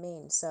get what I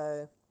mean?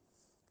 So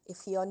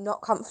if you're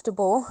not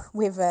comfortable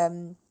with,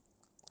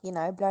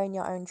 blowing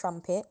your own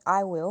trumpet,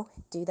 I will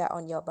do that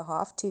on your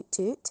behalf, toot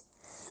toot.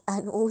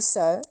 And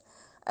also,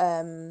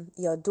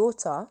 your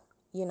daughter,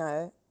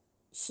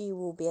 she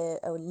will be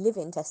a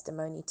living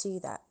testimony to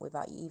that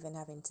without you even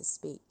having to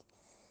speak,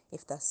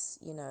 if that's,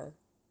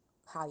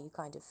 how you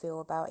kind of feel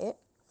about it.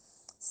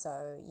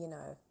 So,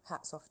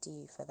 hats off to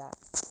you for that.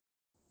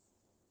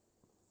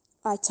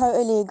 I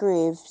totally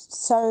agree with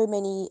so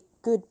many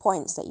good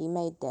points that you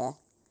made there.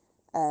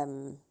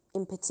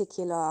 In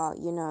particular,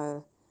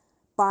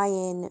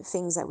 buying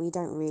things that we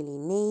don't really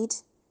need.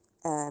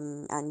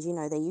 And,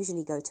 they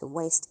usually go to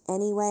waste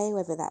anyway,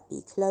 whether that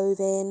be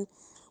clothing,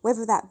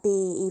 whether that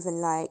be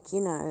even like,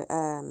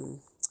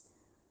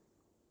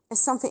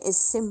 something as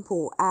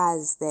simple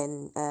as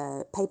then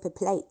paper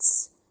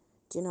plates.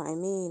 Do you know what I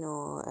mean?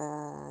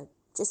 Or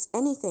just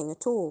anything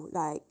at all.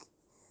 Like,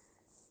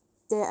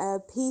 there are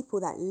people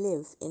that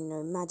live in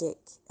nomadic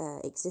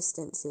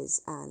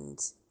existences, and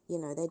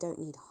they don't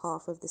need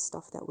half of the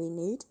stuff that we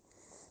need.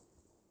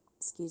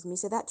 Excuse me.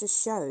 So that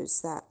just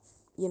shows that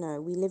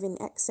we live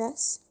in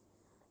excess.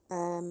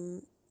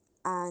 And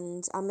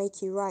I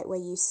make you right where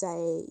you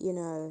say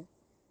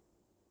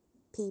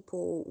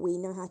people, we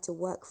know how to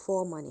work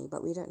for money,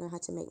 but we don't know how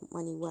to make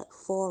money work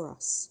for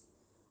us.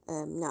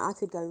 Now I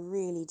could go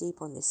really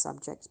deep on this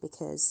subject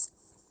because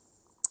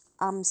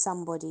I'm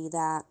somebody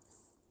that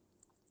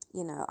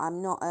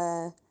I'm not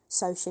a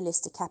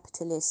socialist, a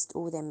capitalist,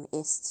 all them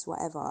ists,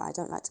 whatever. I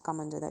don't like to come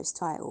under those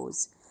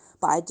titles,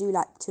 but I do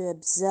like to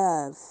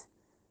observe,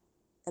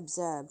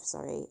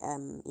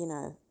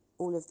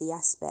 all of the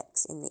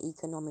aspects in the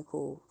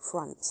economical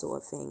front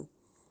sort of thing,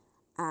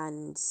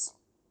 and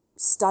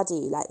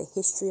study like the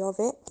history of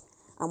it.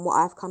 And what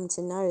I've come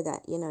to know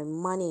that,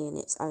 money in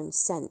its own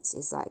sense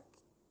is like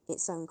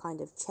its own kind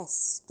of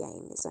chess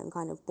game, its own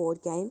kind of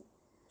board game.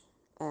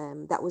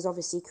 That was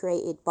obviously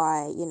created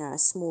by, a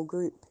small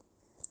group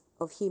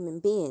of human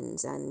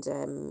beings, and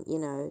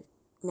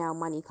now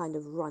money kind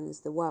of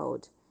runs the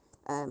world.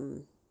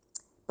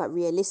 But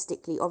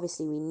realistically,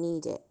 obviously we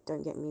need it,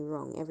 don't get me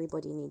wrong.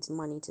 Everybody needs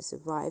money to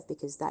survive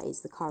because that is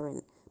the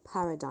current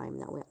paradigm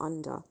that we're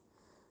under.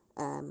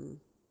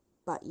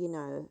 But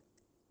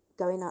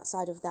going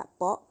outside of that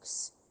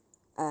box,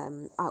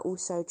 I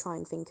also try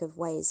and think of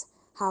ways,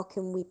 how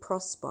can we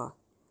prosper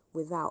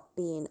without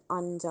being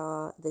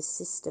under the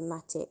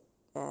systematic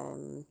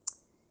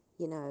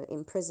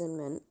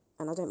imprisonment.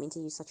 And I don't mean to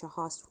use such a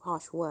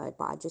harsh word,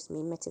 but I just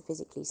mean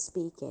metaphysically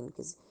speaking,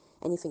 because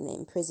anything that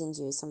imprisons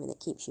you is something that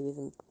keeps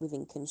you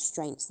within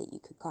constraints that you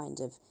could kind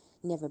of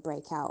never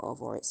break out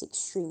of, or it's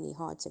extremely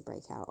hard to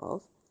break out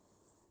of.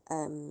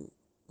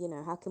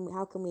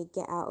 How can we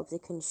get out of the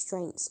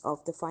constraints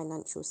of the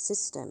financial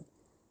system?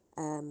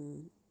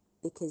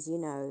 Because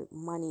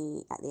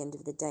money at the end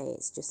of the day,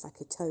 it's just like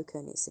a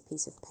token, it's a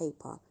piece of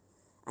paper,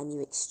 and you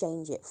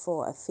exchange it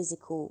for a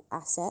physical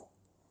asset.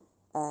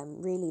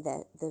 Really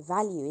the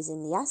value is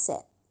in the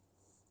asset,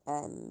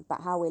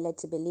 but how we're led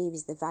to believe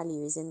is the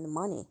value is in the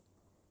money,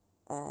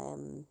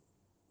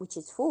 which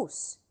is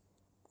false.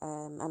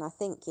 And I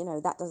think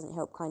that doesn't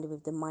help kind of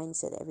with the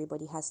mindset that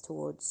everybody has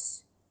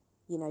towards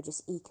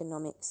just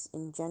economics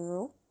in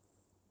general.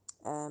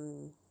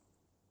 And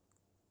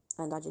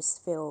I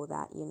just feel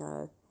that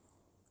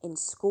in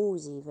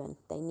schools even,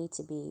 they need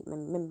to be,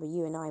 remember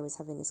you and I was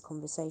having this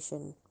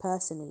conversation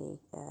personally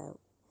a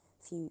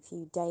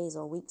few days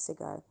or weeks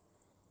ago,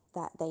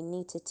 that they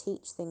need to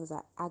teach things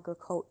like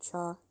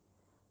agriculture,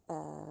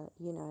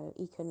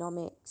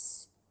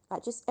 economics,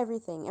 like just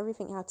everything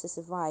how to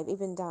survive,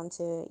 even down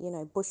to,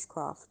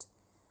 bushcraft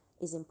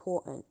is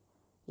important,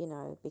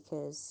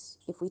 because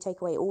if we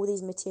take away all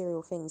these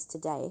material things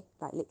today,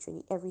 like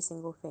literally every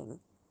single thing,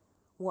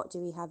 what do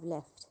we have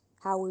left?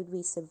 How would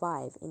we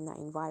survive in that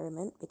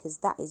environment? Because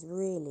that is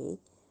really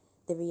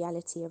the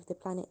reality of the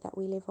planet that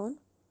we live on.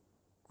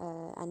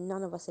 And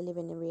none of us are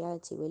living in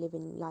reality. We're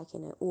living like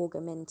in an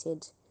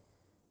augmented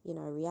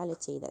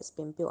reality that's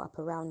been built up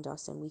around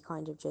us, and we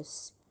kind of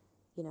just,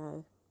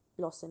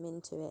 blossom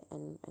into it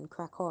and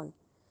crack on.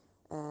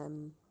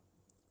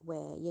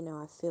 Where,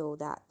 I feel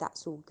that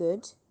that's all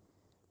good.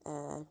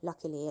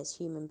 Luckily, as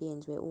human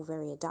beings, we're all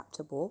very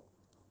adaptable,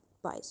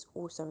 but it's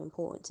also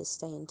important to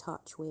stay in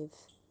touch with,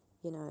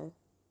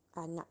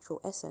 our natural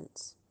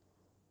essence.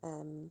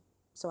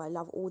 So I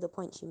love all the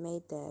points you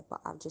made there,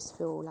 but I just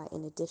feel like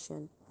in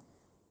addition,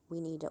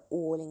 we need an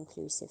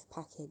all-inclusive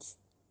package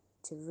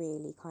to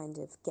really kind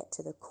of get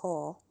to the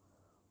core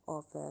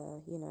of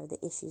the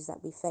issues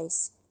that we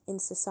face in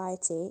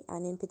society,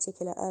 and in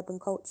particular urban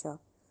culture.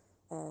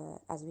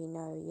 As we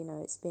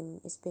know, it's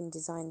been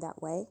designed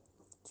that way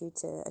due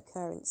to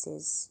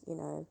occurrences,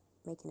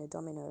 making a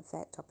domino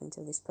effect up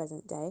until this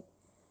present day.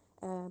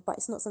 But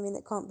it's not something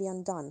that can't be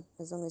undone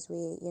as long as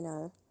we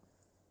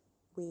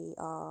we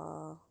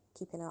are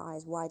keeping our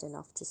eyes wide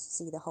enough to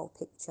see the whole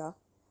picture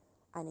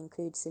and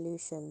include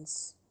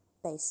solutions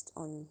based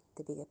on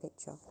the bigger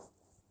picture.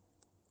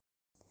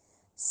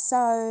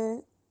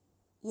 So,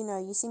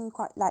 you seem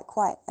quite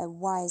a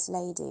wise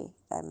lady.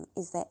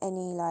 Is there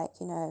any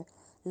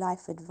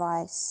life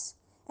advice,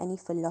 any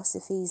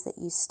philosophies that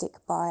you stick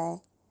by?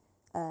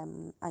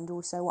 And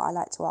also, what I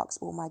like to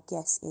ask all my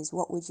guests is,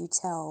 what would you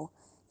tell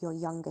your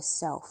younger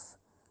self?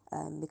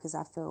 Because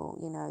I feel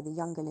the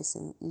younger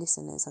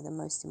listeners are the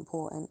most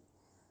important,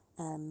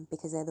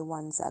 because they're the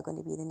ones that are going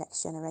to be the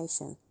next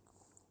generation,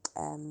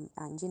 and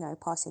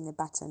passing the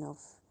baton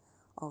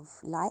of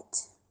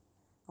light,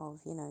 of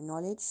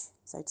knowledge,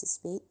 so to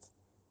speak.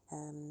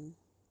 Um,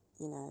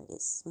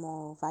 it's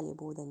more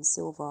valuable than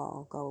silver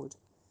or gold.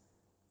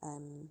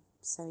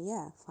 So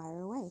yeah,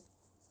 fire away.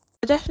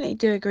 I definitely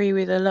do agree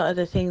with a lot of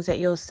the things that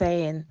you're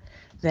saying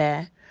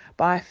there,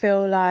 but I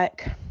feel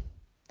like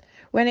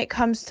when it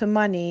comes to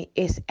money,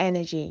 it's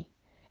energy.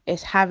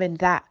 It's having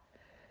that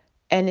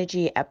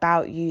energy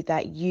about you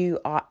that you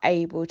are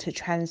able to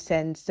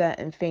transcend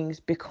certain things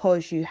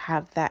because you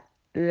have that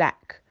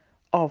lack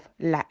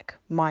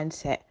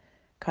mindset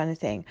kind of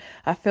thing.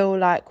 I feel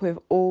like we've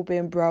all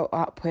been brought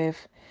up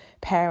with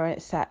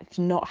parents that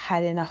not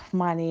had enough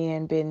money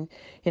and been,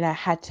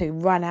 had to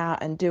run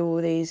out and do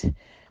all these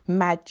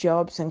mad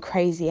jobs and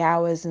crazy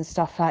hours and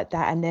stuff like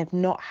that, and they've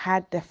not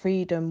had the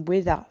freedom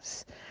with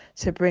us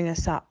to bring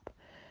us up.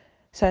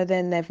 So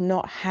then they've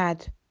not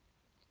had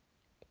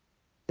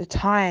the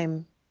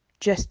time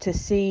just to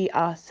see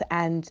us,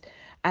 and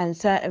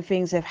certain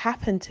things have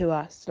happened to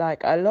us,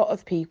 like a lot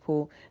of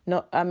people,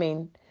 not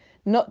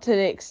to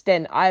the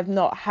extent, I've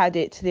not had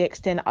it to the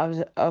extent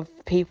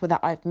of people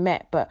that I've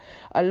met, but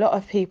a lot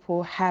of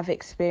people have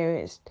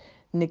experienced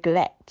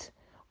neglect,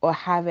 or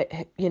have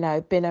it,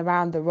 been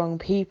around the wrong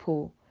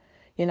people,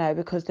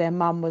 because their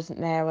mum wasn't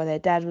there or their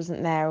dad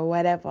wasn't there or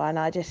whatever. And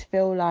I just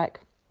feel like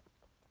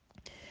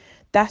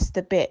that's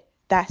the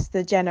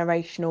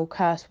generational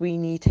curse we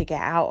need to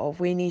get out of.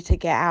 We need to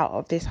get out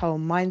of this whole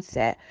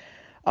mindset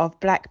of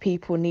black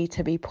people need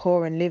to be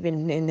poor and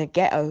living in the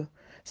ghetto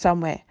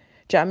somewhere.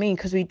 Do you know what I mean?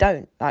 Because we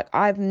don't. Like,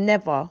 I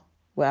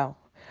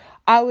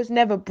was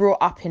never brought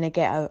up in a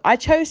ghetto. I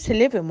chose to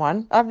live in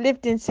one. I've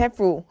lived in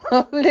several.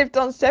 I've lived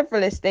on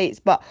several estates,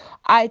 but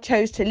I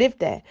chose to live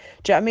there.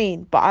 Do you know what I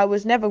mean? But I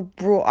was never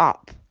brought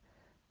up,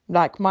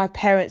 like, my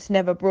parents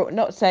never brought,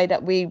 not say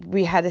that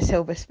we had a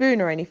silver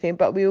spoon or anything,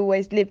 but we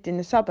always lived in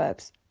the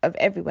suburbs of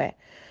everywhere.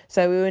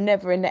 So we were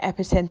never in the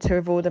epicenter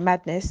of all the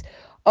madness.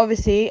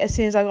 Obviously, as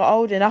soon as I got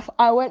old enough,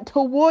 I went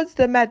towards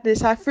the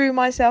madness. I threw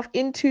myself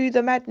into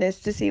the madness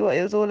to see what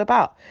it was all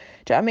about.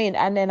 Do you know what I mean?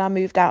 And then I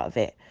moved out of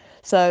it.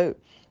 So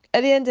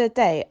at the end of the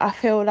day, I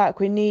feel like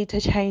we need to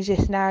change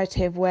this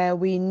narrative where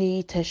we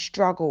need to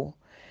struggle.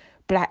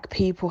 Black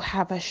people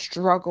have a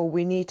struggle.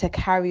 We need to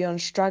carry on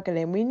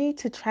struggling. We need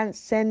to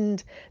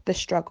transcend the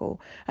struggle.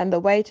 And the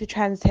way to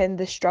transcend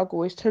the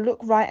struggle is to look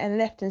right and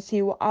left and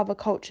see what other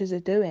cultures are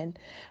doing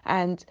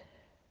and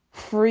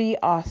free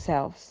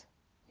ourselves,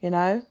 you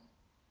know?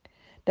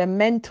 The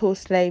mental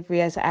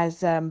slavery,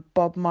 as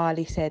Bob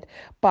Marley said,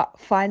 but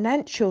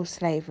financial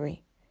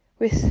slavery.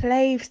 We're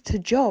slaves to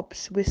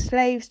jobs. We're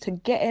slaves to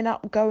getting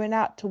up, going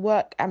out to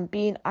work and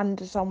being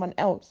under someone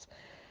else.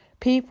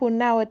 People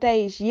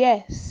nowadays,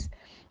 yes,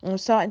 I'm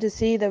starting to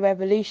see the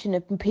revolution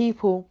of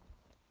people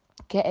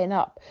getting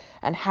up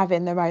and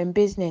having their own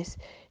business.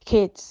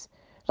 Kids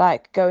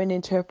like going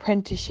into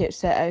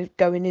apprenticeships, that are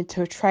going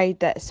into a trade,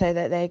 that so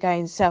that they're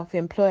going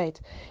self-employed.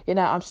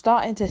 I'm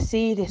starting to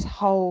see this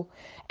whole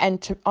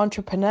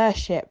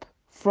entrepreneurship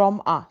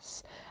from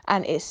us,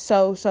 and it's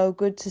so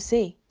good to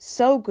see.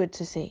 So good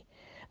to see.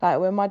 Like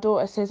when my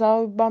daughter says,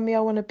 "Oh, mummy, I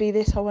want to be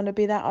this, I want to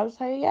be that," I would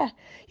say, "Yeah,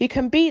 you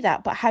can be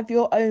that, but have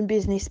your own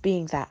business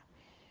being that.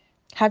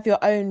 Have your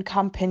own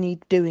company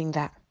doing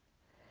that."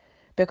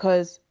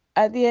 Because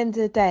at the end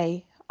of the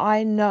day,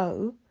 I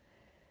know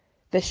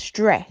the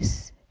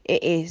stress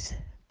it is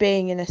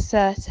being in a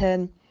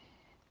certain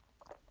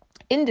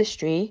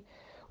industry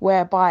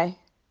whereby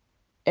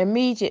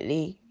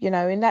immediately,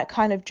 in that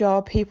kind of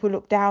job, people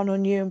look down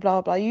on you and blah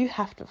blah. You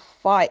have to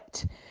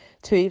fight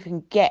to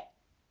even get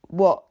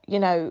what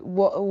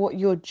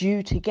you're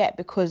due to get,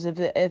 because of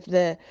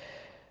the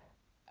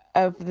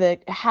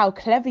how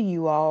clever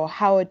you are or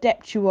how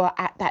adept you are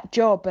at that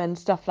job and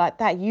stuff like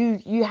that.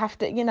 You have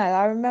to,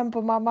 I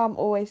remember my mum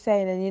always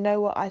saying, and you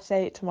know what, I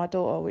say it to my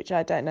daughter, which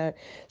I don't know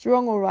it's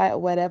wrong or right or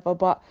whatever,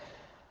 but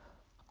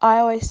I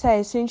always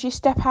say, as soon as you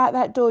step out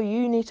that door,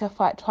 you need to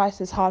fight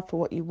twice as hard for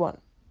what you want.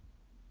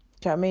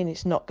 Do you know what I mean?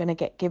 It's not going to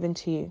get given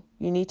to you.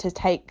 You need to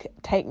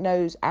take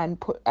no's and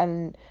put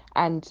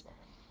and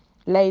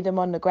lay them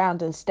on the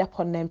ground and step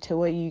on them to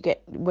where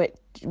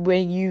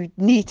you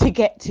need to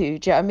get to. Do you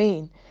know what I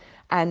mean?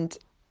 And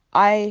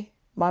my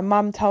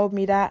mum told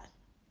me that.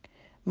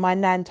 My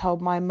nan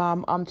told my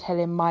mum. I'm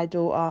telling my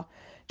daughter.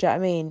 Do you know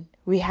what I mean?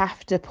 We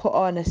have to put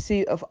on a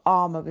suit of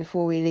armour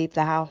before we leave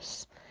the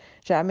house.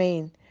 Do you know what I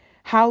mean?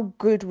 How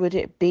good would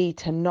it be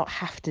to not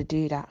have to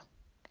do that?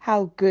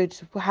 How good,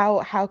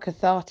 how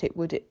cathartic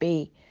would it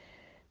be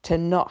to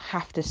not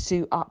have to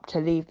suit up to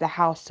leave the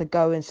house to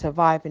go and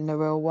survive in the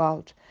real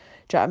world?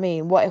 Do you know what I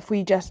mean? What if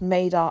we just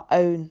made our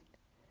own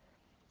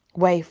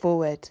way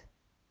forward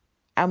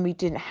and we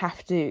didn't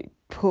have to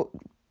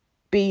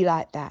be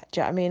like that?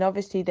 Do you know what I mean?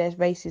 Obviously there's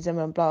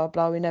racism and blah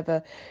blah, we're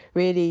never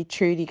really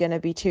truly going to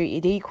be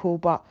treated equal,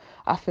 but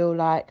I feel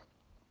like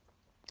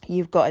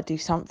you've got to do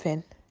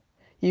something.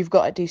 You've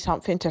got to do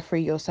something to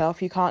free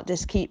yourself. You can't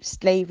just keep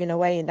slaving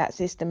away in that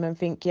system and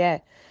think, yeah,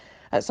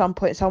 at some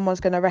point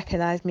someone's going to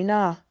recognise me.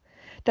 Nah,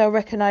 they'll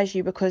recognise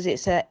you because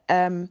it's a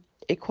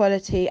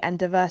equality and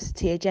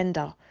diversity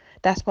agenda.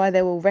 That's why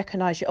they will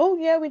recognise you. Oh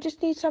yeah, we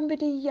just need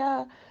somebody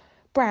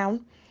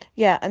brown.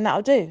 Yeah, and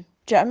that'll do.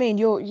 Do you know what I mean?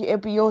 It'll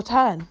be your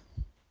turn.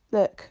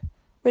 Look,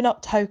 we're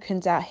not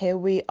tokens out here.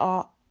 We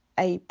are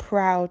a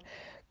proud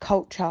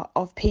culture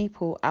of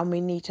people, and we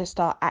need to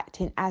start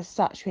acting as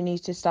such. We need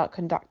to start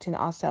conducting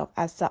ourselves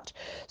as such.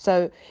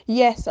 So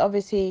yes,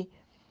 obviously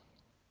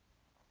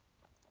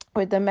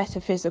with the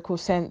metaphysical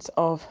sense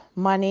of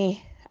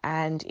money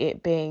and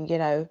it being,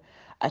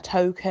 a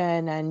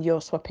token and you're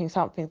swapping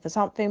something for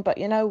something, but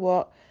you know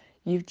what,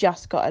 you've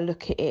just got to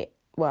look at it,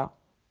 well,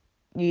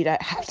 you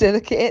don't have to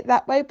look at it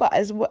that way, but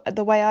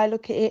the way I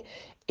look at it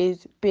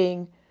is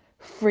being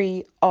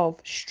free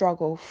of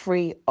struggle,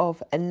 free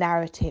of a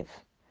narrative.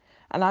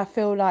 And I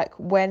feel like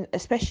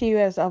especially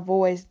as I've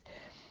always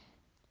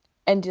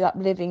ended up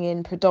living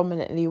in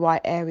predominantly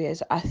white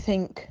areas, I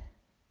think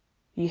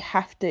you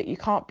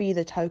can't be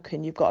the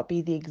token, you've got to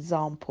be the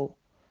example.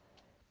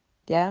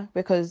 Yeah,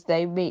 because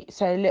they meet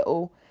so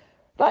little,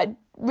 like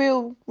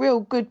real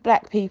good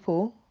black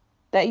people,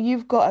 that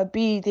you've got to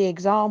be the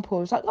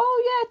example. It's like,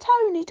 oh yeah,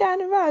 Tony down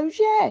the road,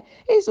 yeah,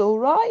 he's all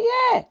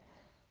right, yeah.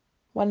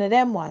 One of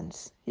them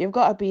ones. You've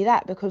got to be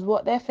that, because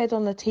what they're fed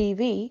on the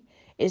TV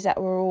is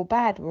that we're all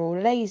bad, we're all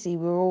lazy,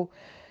 we're all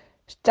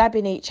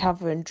stabbing each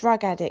other and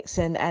drug addicts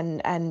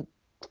and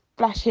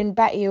flashing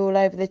Batty all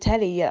over the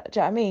telly. Yeah, do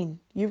you know what I mean?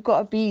 You've got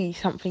to be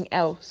something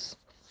else.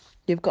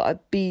 You've got to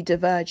be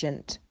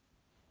divergent,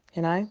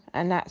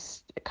 and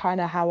that's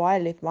kind of how I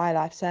live my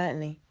life,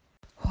 certainly.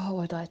 What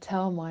would I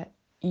tell my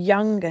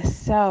younger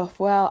self?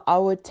 Well, I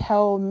would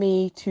tell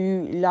me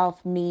to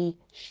love me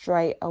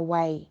straight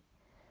away.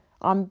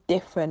 I'm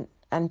different,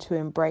 and to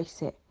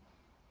embrace it.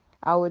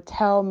 I would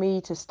tell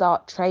me to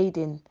start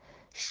trading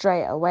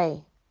straight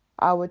away.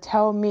 I would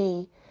tell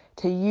me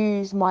to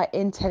use my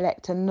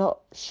intellect and not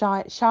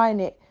shine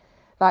it,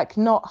 like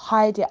not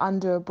hide it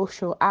under a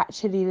bushel,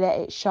 actually let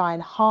it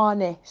shine,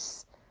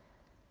 harness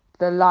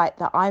the light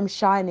that I'm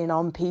shining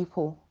on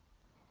people.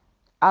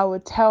 I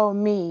would tell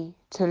me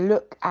to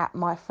look at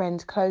my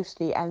friends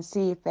closely and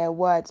see if their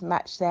words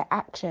match their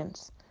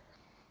actions.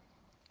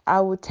 I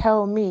would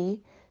tell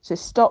me to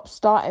stop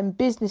starting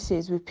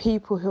businesses with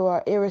people who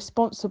are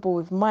irresponsible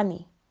with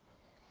money.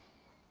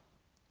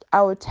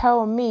 I would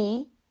tell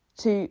me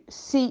to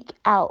seek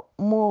out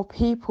more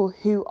people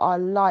who are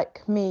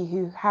like me,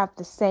 who have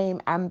the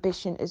same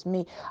ambition as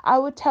me. I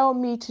would tell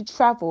me to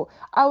travel.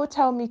 I would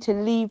tell me to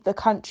leave the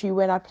country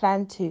when I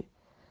plan to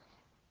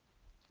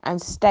and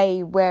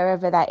stay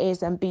wherever that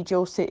is and be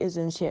dual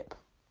citizenship.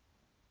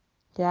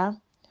 Yeah,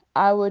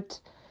 I would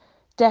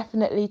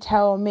definitely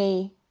tell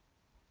me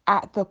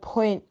at the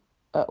point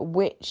at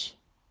which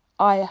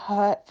I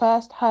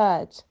first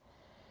heard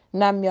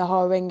Nam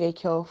Myoho Renge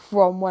Kyo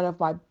from one of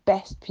my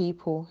best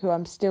people who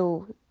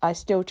I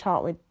still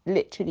chant with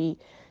literally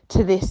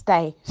to this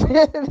day.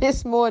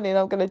 This morning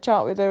I'm going to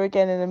chant with her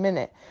again in a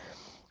minute.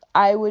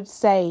 I would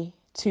say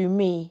to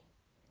me,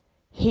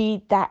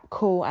 heed that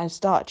call and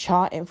start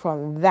chanting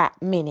from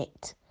that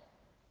minute.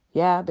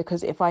 Yeah,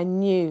 because if I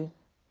knew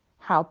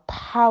how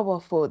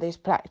powerful this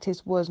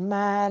practice was,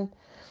 man,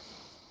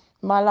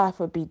 my life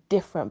would be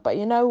different. But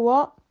you know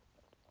what?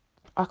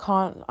 I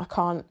can't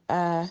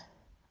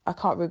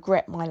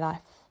regret my life.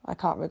 I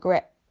can't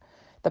regret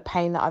the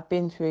pain that I've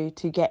been through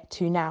to get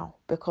to now,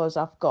 because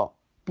I've got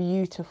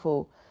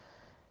beautiful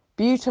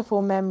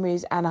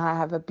memories and I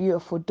have a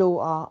beautiful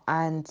daughter,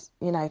 and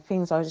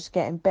things are just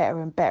getting better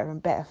and better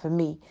and better for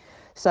me.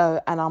 So,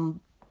 and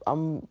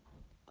I'm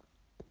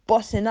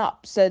bossing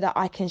up so that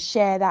I can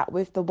share that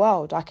with the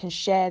world. I can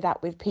share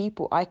that with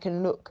people. I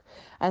can look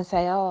and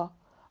say, oh,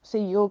 see,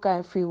 you're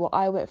going through what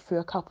I went through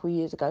a couple of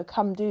years ago.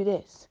 Come do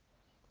this.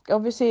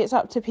 Obviously, it's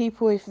up to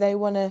people if they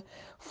want to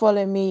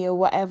follow me or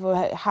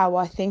whatever, how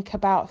I think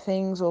about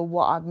things or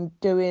what I'm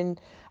doing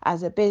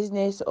as a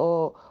business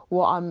or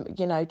what I'm,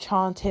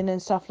 chanting and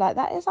stuff like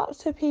that. It's up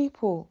to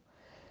people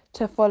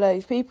to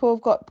follow. People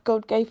have got,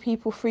 God gave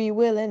people free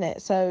will in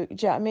it. So, do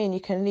you know what I mean?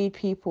 You can lead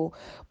people.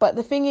 But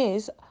the thing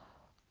is,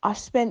 I've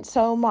spent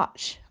so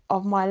much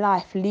of my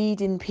life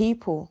leading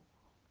people.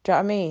 Do you know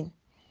what I mean?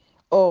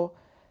 Or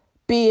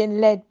being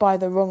led by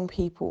the wrong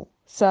people.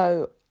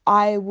 So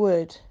I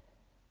would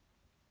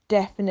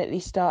definitely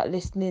start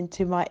listening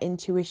to my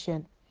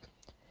intuition.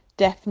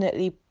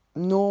 Definitely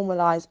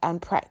normalize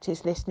and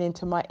practice listening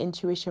to my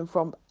intuition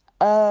from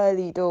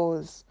early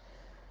doors.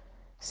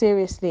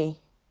 Seriously,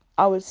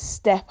 I would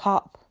step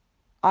up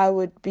I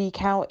would be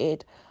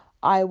counted.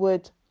 I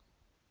would,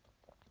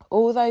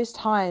 all those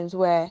times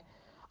where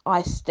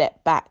I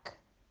stepped back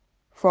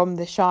from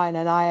the shine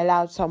and I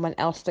allowed someone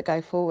else to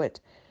go forward,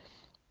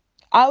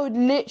 I would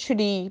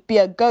literally be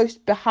a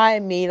ghost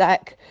behind me,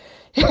 like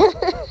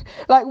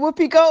like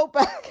Whoopi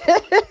Goldberg.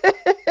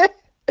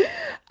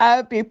 I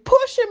would be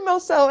pushing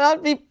myself.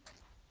 I'd be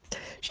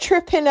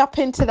tripping up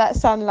into that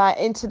sunlight,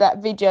 into that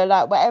video,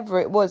 like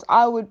whatever it was.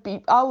 I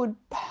would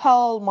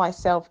hurl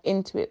myself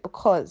into it,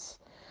 because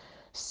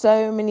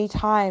so many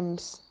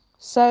times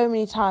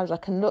I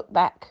can look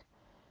back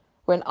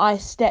when I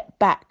stepped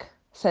back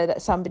so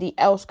that somebody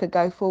else could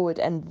go forward,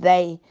 and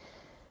they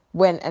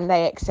went and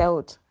they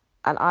excelled.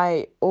 And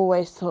I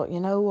always thought,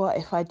 you know what,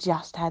 if I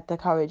just had the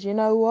courage, you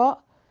know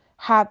what,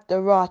 have the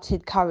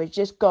rotted courage,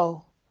 just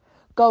go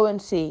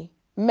and see,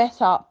 mess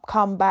up,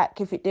 come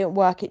back. If it didn't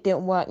work, it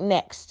didn't work.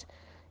 Next,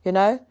 you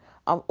know.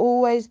 I've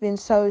always been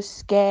so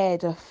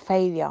scared of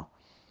failure,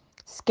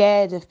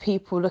 scared of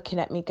people looking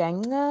at me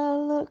going,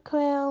 no, look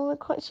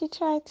what she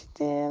tried to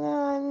do,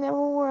 no, it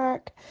never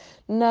work.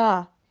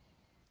 Nah.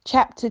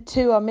 Chapter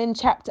 2, I'm in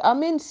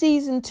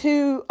season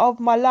 2 of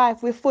my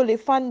life. We're fully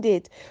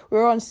funded.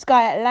 We're on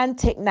Sky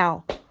Atlantic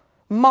now.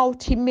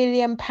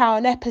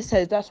 Multi-million-pound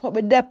episodes. That's what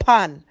we're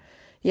upon.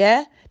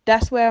 Yeah?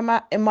 That's where I'm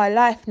at in my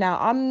life now.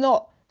 I'm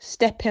not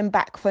stepping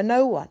back for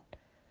no one.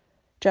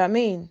 Do you know what I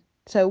mean?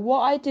 So what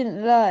I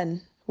didn't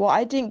learn, what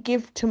I didn't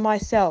give to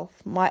myself,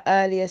 my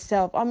earlier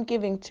self, I'm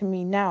giving to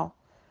me now.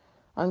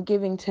 I'm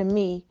giving to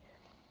me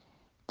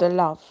the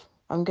love.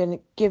 I'm going to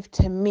give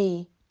to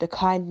me the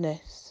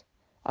kindness.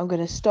 I'm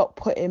going to stop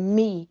putting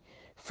me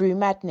through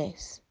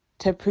madness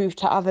to prove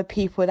to other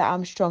people that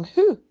I'm strong.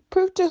 Who?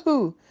 Prove to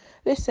who?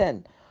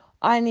 Listen,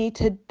 I need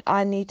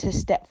to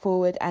step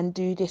forward and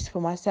do this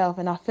for myself.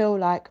 And I feel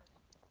like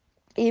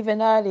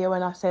even earlier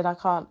when I said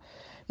not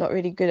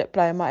really good at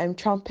blowing my own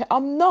trumpet,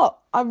 I'm not.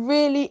 I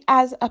really,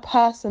 as a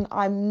person,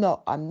 I'm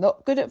not. I'm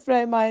not good at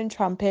blowing my own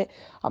trumpet.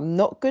 I'm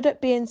not good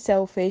at being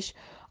selfish.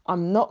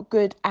 I'm not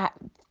good at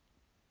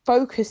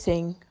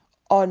focusing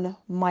on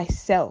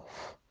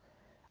myself.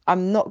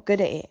 I'm not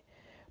good at it,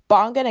 but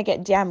I'm gonna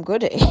get damn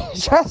good at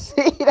it. Trust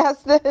me,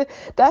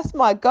 that's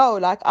my goal.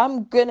 Like,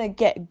 I'm gonna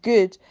get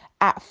good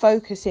at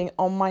focusing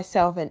on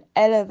myself and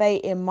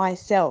elevating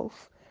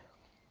myself,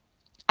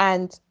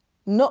 and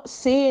not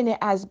seeing it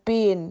as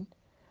being,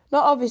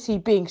 not obviously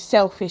being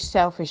selfish.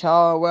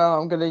 Oh well,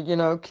 I'm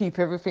gonna keep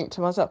everything to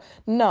myself.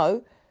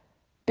 No,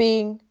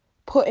 being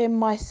putting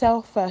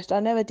myself first. I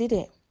never did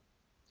it,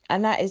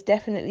 and that is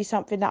definitely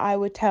something that I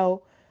would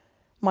tell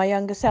my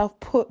younger self.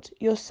 Put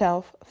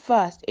yourself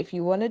first. If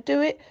you want to do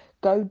it,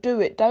 go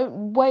do it.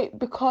 Don't wait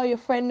because your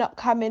friend not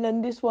coming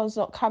and this one's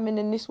not coming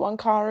and this one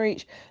can't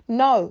reach.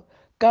 No,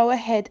 go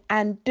ahead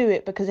and do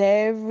it, because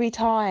every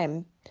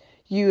time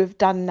you have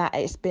done that,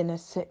 it's been a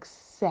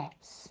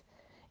success.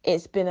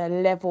 It's been a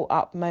level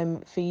up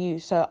moment for you.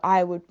 So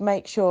I would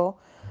make sure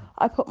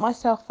I put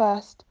myself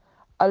first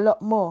a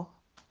lot more,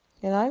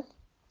 you know.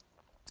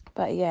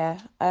 But yeah,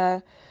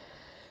 as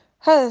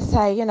I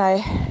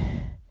say,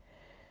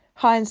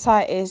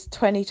 hindsight is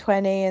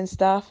 2020 and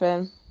stuff,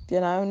 and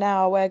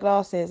now I wear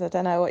glasses. I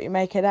don't know what you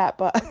make of that,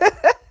 but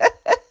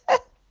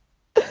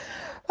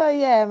but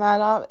yeah,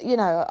 man,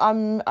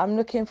 I'm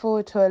looking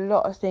forward to a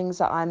lot of things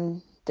that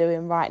I'm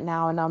doing right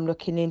now and I'm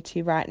looking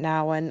into right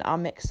now, and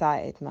I'm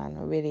excited, man.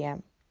 I really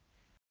am.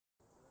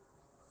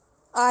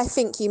 I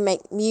think you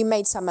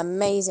made some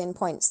amazing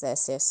points there,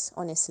 sis.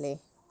 Honestly,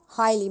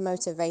 highly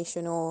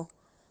motivational.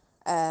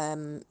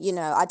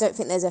 I don't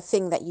think there's a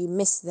thing that you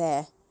miss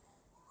there.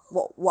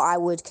 What I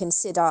would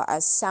consider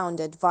as sound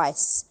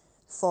advice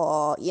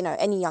for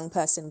any young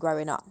person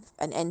growing up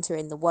and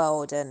entering the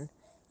world, and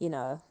you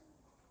know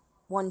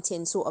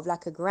wanting sort of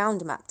like a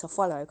ground map to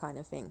follow, kind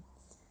of thing.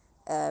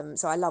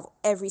 So I love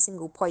every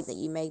single point that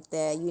you made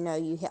there.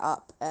 You hit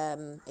up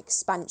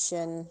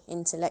expansion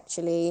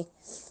intellectually,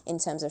 in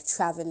terms of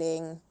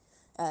traveling,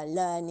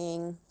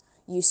 learning.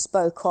 You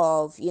spoke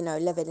of,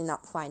 leveling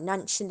up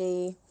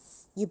financially.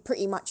 You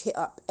pretty much hit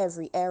up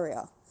every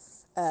area.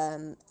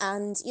 And,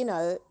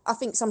 I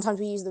think sometimes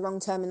we use the wrong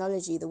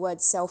terminology. The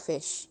word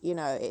selfish,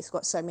 it's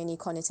got so many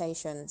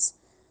connotations.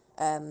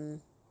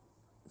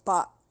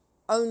 But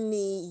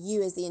only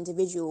you as the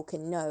individual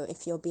can know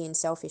if you're being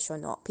selfish or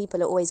not.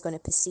 People are always going to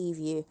perceive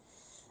you,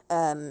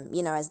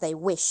 as they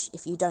wish,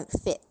 if you don't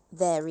fit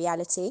their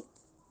reality.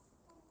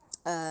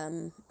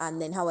 And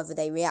then however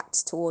they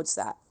react towards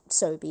that,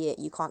 so be it.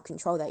 You can't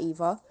control that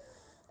either.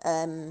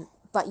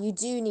 But you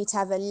do need to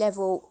have a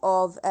level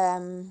of,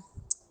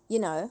 you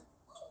know,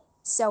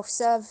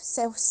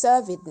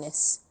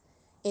 self-servedness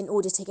in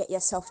order to get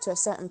yourself to a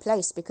certain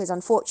place, because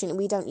unfortunately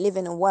we don't live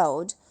in a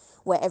world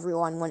where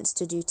everyone wants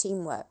to do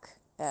teamwork,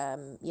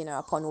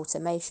 upon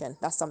automation.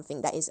 That's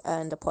something that is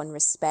earned upon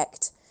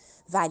respect,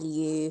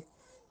 value,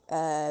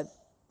 uh,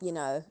 you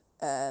know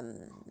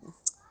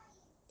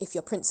if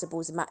your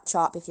principles match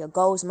up, if your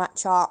goals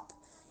match up,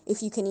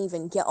 if you can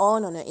even get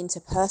on an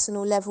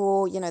interpersonal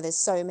level. There's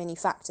so many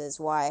factors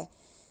why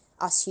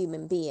us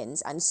human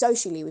beings, and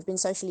socially we've been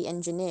socially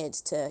engineered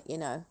to,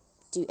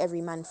 do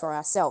every man for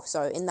ourselves.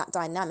 So in that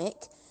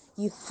dynamic,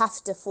 you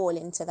have to fall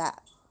into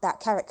that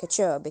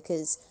caricature,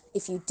 because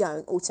if you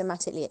don't,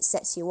 automatically it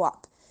sets you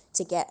up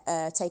to get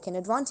taken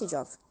advantage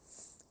of.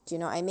 Do you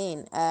know what I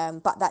mean?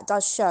 But that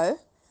does show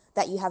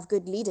that you have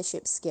good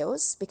leadership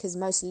skills, because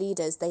most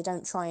leaders, they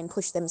don't try and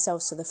push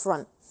themselves to the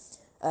front.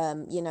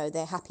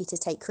 They're happy to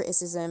take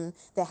criticism.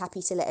 They're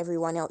happy to let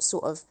everyone else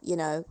sort of,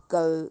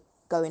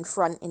 go in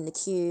front in the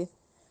queue.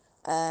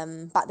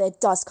 But there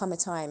does come a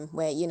time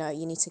where, you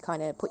need to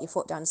kind of put your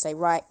foot down and say,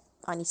 right,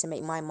 I need to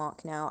make my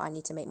mark now. I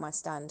need to make my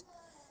stand.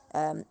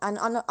 And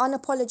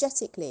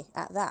unapologetically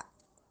at that.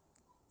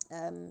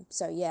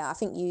 So, yeah, I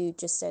think you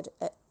just said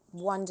a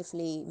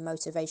wonderfully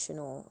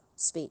motivational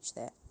speech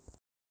there.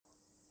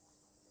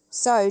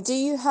 So, do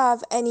you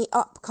have any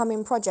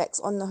upcoming projects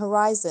on the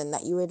horizon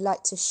that you would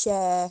like to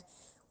share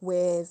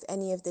with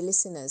any of the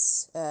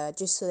listeners,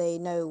 just so they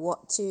know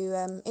what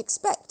to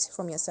expect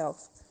from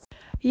yourself?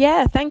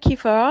 Yeah, thank you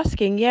for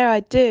asking. Yeah,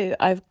 I do.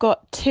 I've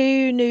got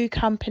two new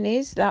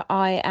companies that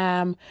I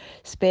am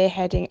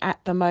spearheading at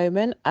the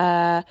moment.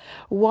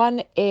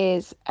 One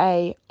is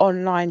a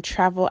online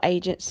travel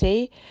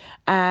agency,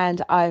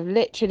 and I've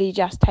literally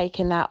just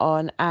taken that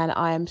on, and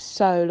I am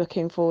so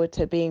looking forward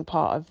to being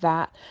part of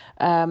that.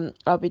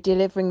 I'll be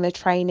delivering the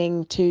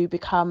training to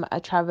become a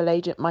travel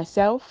agent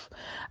myself,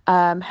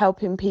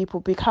 helping people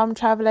become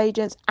travel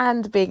agents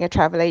and being a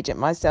travel agent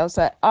myself.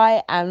 So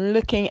I am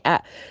looking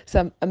at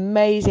some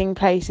amazing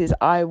places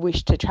I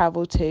wish to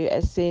travel to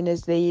as soon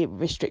as the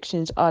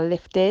restrictions are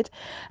lifted.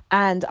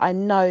 And I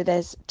know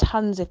there's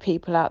tons of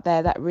people out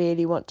there that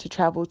really want to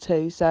travel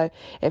too. So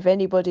if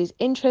anybody's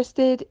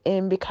interested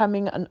in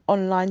becoming an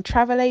online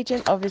travel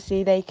agent,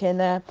 obviously they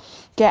can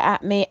get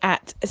at me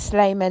at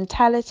Slay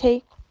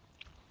Mentality.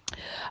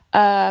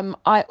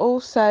 I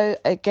also,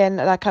 again,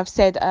 like I've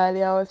said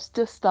earlier, I've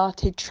still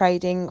started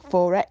trading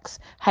Forex,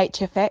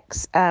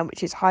 HFX,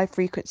 which is high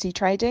frequency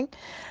trading.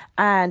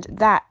 And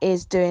that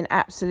is doing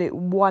absolute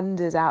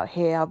wonders out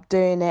here. I'm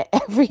doing it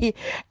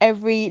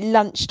every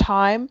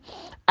lunchtime,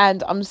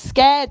 and I'm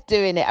scared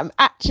doing it. I'm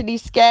actually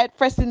scared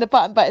pressing the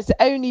button, but it's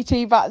only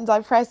two buttons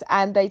I press,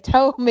 and they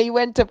tell me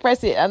when to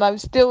press it, and I'm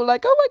still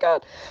like, oh my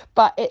god.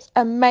 But it's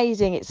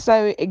amazing. It's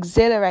so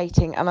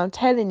exhilarating, and I'm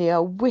telling you, I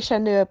wish I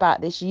knew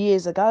about this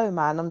years ago,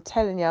 man. I'm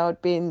telling you, I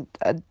would be in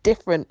a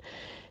different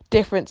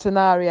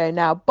scenario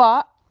now.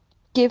 But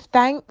give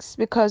thanks,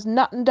 because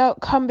nothing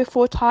don't come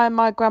before time,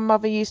 my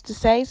grandmother used to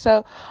say.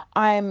 So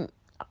I'm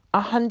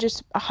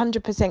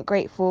 100%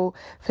 grateful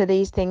for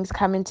these things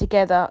coming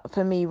together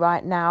for me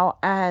right now.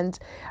 And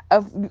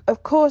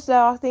of course there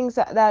are things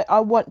that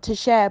I want to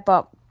share,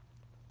 but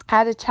I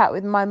had a chat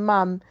with my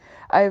mum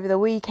over the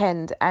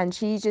weekend, and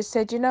she just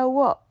said, you know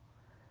what,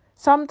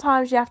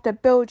 sometimes you have to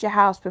build your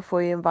house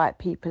before you invite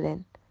people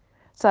in.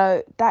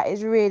 So that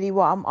is really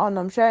what I'm on.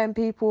 I'm showing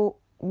people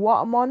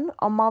what I'm on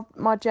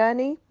my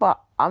journey, but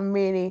I'm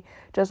really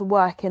just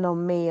working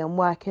on me and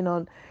working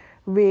on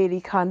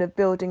really kind of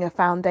building a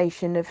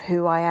foundation of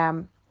who I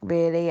am,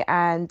 really.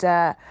 And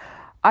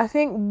I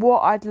think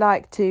what I'd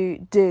like to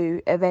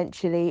do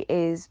eventually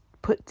is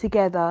put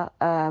together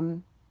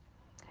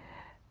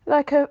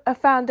like a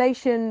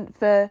foundation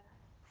for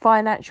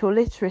financial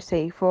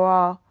literacy for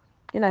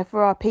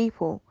our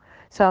people.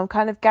 So I'm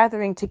kind of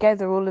gathering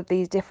together all of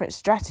these different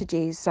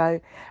strategies, so,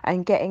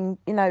 and getting,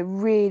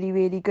 really,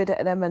 really good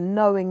at them and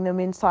knowing them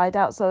inside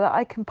out, so that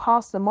I can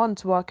pass them on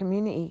to our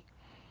community,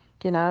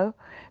 you know.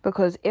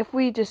 Because if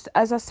we just,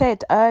 as I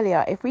said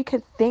earlier, if we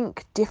could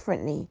think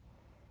differently,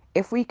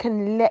 if we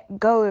can let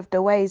go of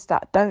the ways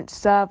that don't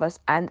serve us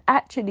and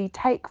actually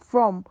take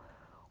from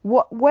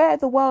where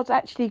the world's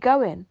actually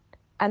going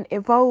and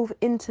evolve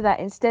into that,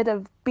 instead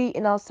of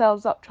beating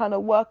ourselves up trying to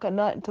work a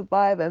 9 to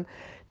 5 and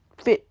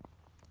fit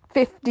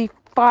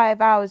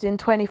 55 hours in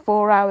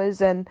 24 hours,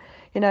 and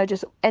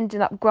just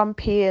ending up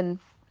grumpy and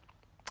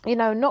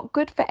not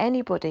good for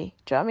anybody.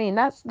 Do you know what I mean?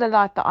 That's the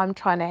life that I'm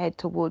trying to head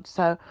towards.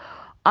 So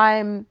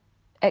I'm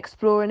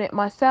exploring it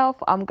myself.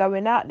 I'm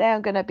going out there.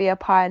 I'm going to be a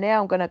pioneer.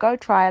 I'm going to go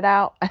try it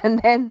out, and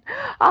then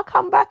I'll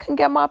come back and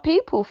get my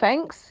people.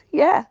 Thanks.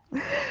 Yeah.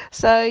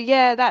 So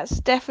yeah, that's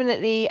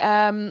definitely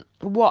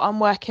what I'm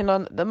working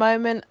on at the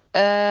moment.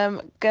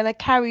 Gonna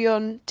carry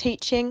on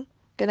teaching.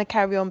 Gonna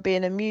carry on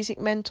being a music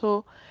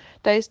mentor.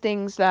 Those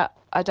things that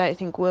I don't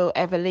think will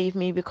ever leave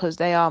me, because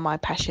they are my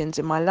passions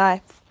in my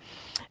life.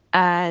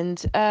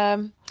 And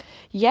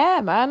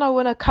yeah, man, I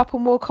want a couple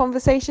more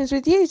conversations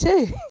with you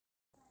too.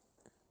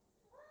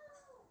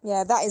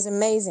 Yeah, that is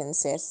amazing,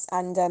 sis.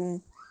 And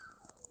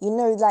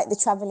like the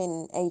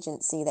traveling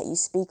agency that you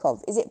speak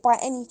of, is it by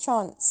any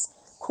chance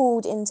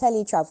called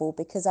IntelliTravel?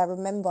 Because I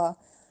remember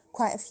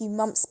quite a few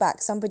months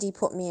back, somebody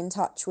put me in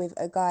touch with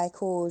a guy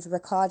called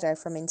Ricardo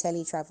from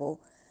IntelliTravel,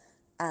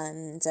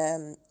 and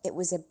it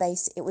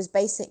was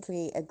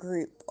basically a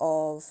group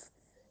of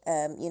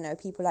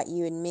people like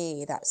you and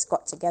me that's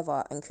got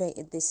together and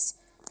created this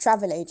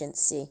travel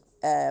agency,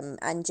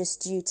 and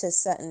just due to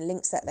certain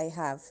links that they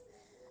have,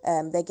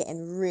 they're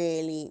getting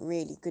really,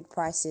 really good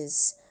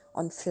prices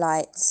on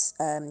flights,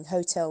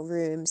 hotel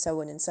rooms,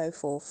 so on and so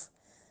forth.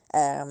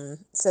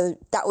 So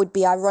that would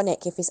be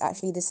ironic if it's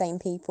actually the same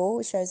people.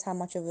 It shows how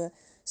much of a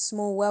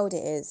small world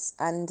it is.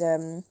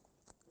 And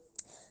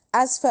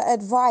as for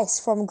advice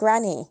from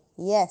Granny,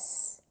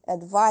 yes,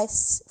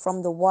 advice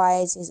from the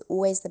wise is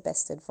always the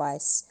best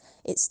advice.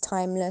 It's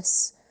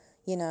timeless,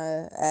 you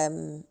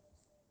know.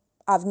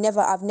 I've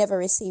never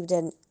received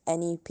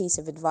any piece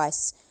of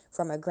advice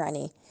from a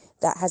granny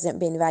that hasn't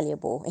been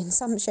valuable in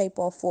some shape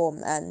or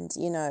form. And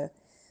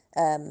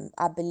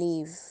I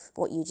believe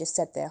what you just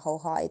said there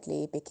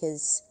wholeheartedly,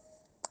 because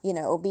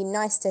it would be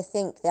nice to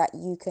think that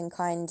you can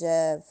kind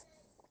of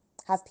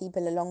have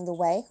people along the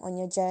way on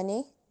your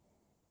journey.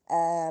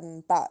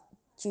 But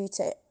due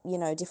to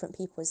different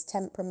people's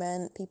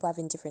temperament, people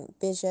having different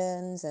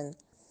visions, and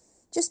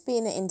just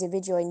being an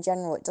individual in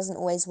general, it doesn't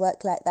always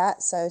work like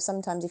that. So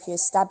sometimes if you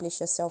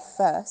establish yourself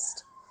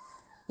first,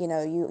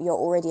 you're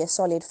already a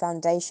solid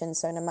foundation.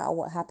 So no matter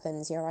what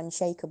happens, you're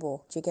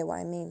unshakable. Do you get what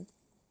I mean?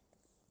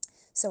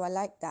 So I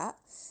like that.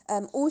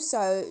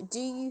 Also, do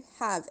you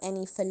have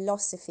any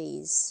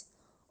philosophies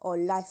or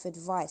life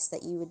advice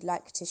that you would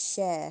like to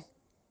share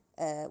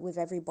with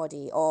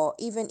everybody, or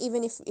even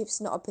if it's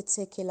not a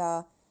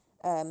particular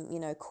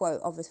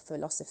quote of a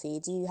philosophy?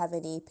 Do you have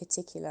any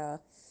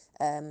particular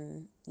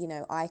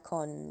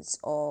icons,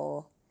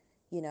 or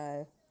you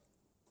know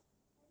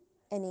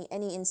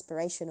any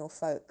inspirational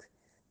folk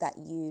that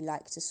you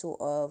like to sort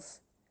of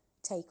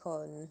take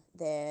on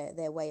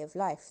their way of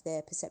life,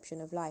 their perception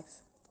of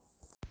life?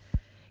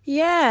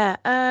 Yeah,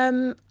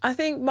 I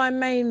think my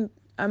main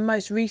and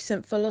most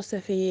recent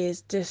philosophy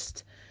is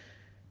just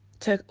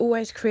to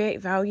always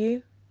create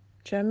value.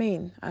 Do you know what I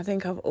mean? I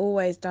think I've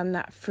always done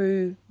that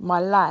through my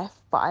life,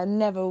 but I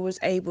never was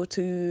able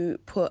to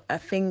put a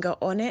finger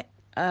on it.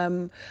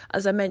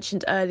 As I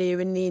mentioned earlier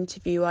in the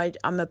interview,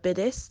 I'm a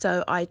Buddhist,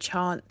 so I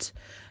chant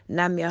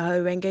Nam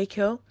Myoho Renge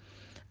Kyo,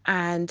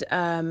 and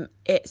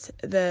it's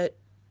the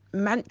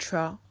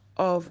mantra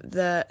of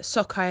the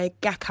Soka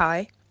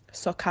Gakkai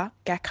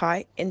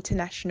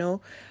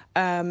International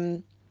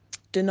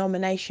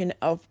denomination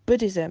of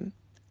Buddhism,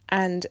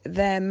 and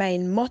their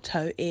main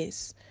motto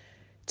is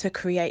to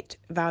create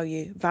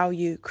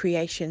value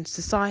creation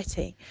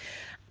society.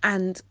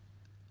 And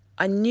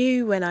I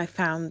knew when I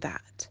found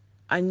that,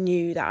 I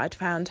knew that I'd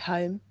found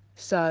home.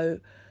 So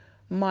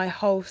my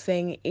whole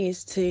thing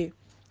is to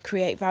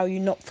create value,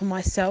 not for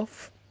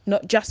myself,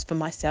 not just for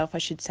myself, I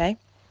should say,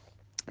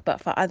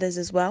 but for others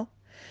as well.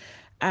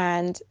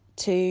 And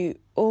to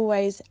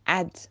always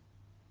add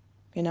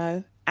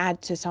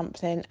to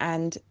something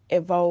and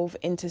evolve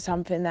into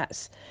something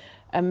that's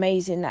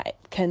amazing, that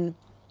can,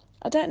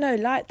 I don't know,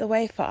 light the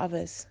way for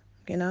others.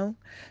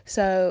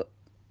 So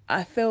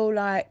I feel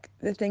like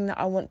the thing that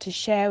I want to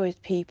share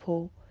with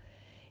people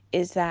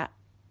is that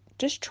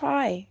just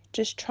try.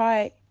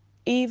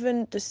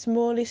 Even the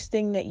smallest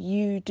thing that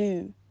you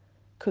do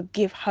could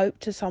give hope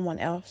to someone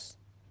else.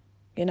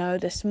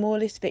 The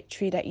smallest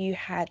victory that you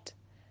had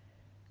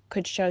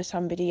could show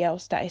somebody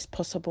else that it's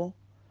possible.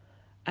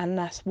 And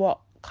that's what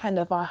kind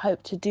of I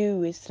hope to do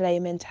with Slay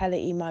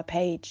Mentality, my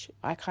page.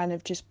 I kind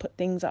of just put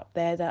things up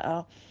there that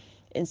are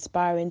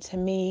inspiring to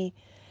me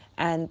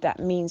and that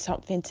means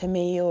something to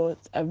me, or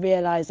a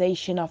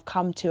realization I've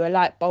come to, a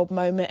light bulb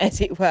moment,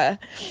 as it were.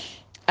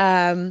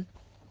 And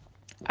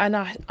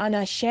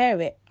I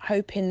share it,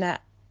 hoping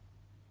that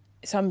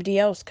somebody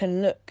else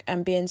can look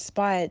and be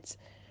inspired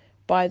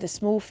by the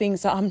small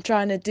things that I'm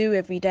trying to do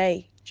every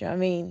day. Do you know what I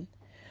mean?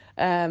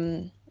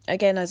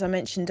 Again, as I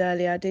mentioned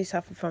earlier, I do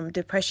suffer from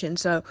depression,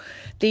 so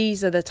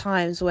these are the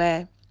times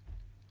where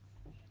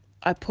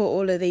I put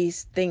all of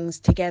these things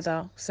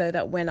together so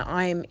that when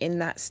I'm in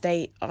that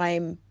state,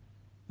 I'm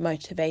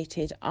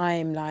motivated.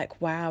 I'm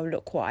like, wow,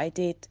 look what I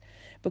did.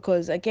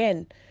 Because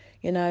again,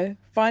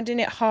 finding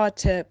it hard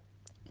to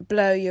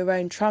blow your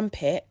own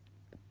trumpet,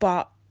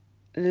 but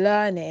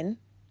learning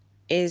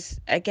is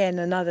again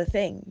another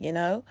thing.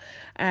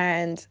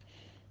 And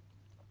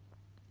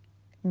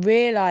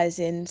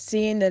realizing,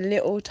 seeing the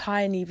little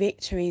tiny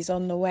victories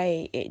on the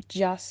way, it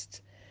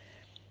just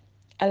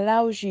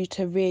allows you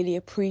to really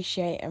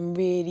appreciate and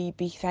really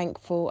be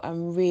thankful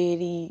and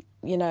really,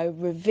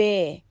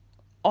 revere,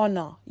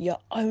 honor your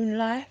own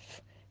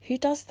life. Who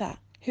does that?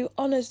 Who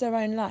honors their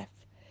own life?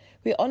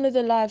 We honor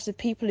the lives of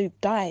people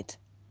who've died.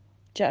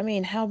 Do you know what I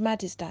mean? How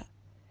mad is that?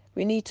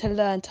 We need to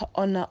learn to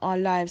honor our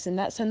lives. And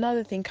that's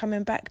another thing,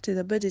 coming back to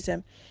the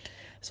Buddhism.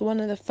 So one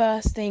of the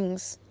first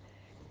things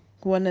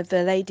one of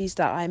the ladies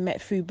that I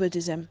met through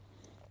Buddhism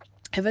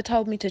ever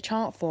told me to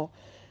chant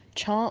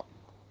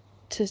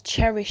to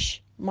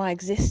cherish my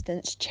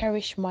existence,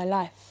 cherish my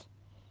life.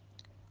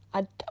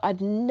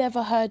 I'd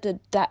never heard of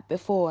that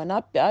before, and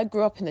I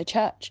grew up in the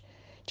church.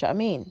 Do you know what I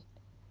mean?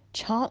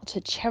 Chant to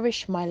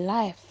cherish my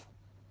life.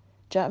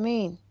 Do you know what I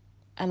mean?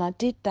 And I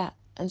did that,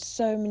 and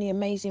so many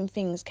amazing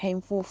things came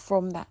forth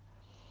from that.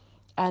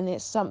 And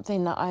it's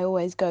something that I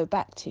always go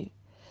back to.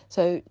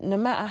 So no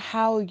matter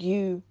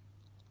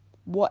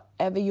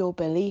whatever your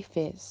belief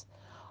is,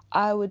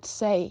 I would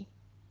say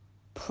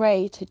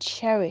pray to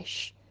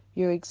cherish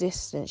your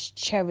existence,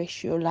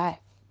 cherish your life,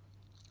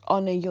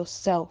 honor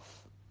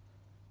yourself,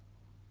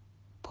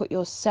 put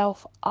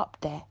yourself up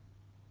there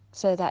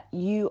so that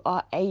you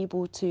are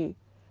able to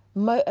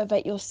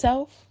motivate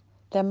yourself,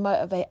 then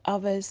motivate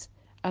others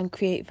and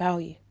create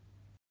value.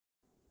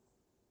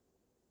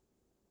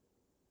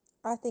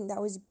 I think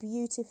that was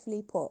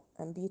beautifully put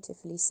and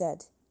beautifully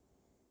said.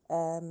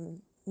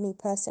 Me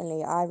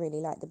personally, I really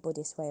like the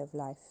Buddhist way of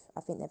life.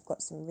 I think they've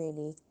got some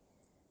really,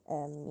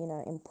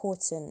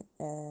 important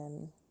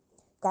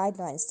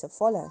guidelines to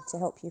follow to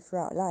help you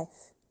throughout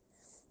life.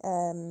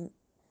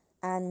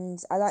 And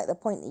I like the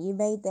point that you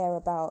made there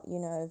about,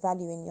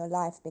 valuing your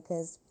life,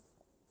 because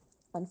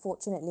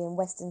unfortunately in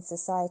Western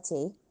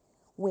society,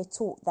 we're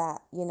taught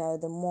that,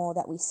 the more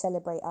that we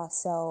celebrate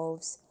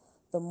ourselves,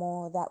 the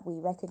more that we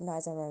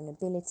recognize our own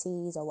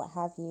abilities or what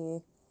have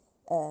you,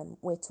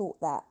 we're taught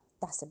that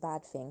that's a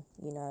bad thing.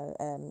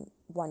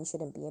 One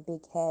shouldn't be a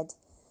big head,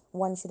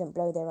 one shouldn't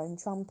blow their own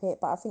trumpet.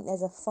 But I think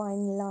there's a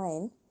fine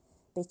line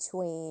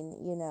between,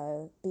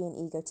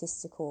 being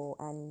egotistical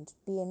and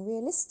being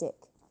realistic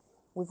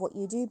with what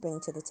you do bring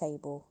to the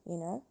table.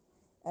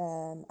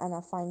 And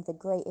I find the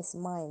greatest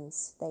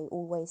minds, they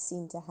always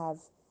seem to have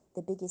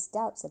the biggest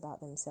doubts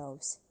about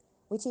themselves,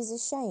 which is a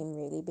shame,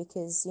 really,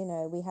 because,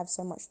 we have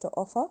so much to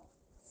offer.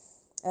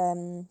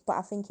 But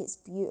I think it's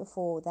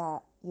beautiful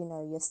that,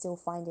 you're still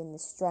finding the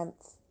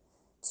strength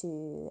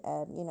to,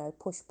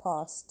 push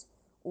past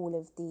all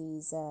of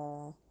these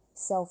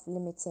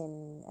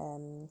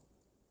self-limiting,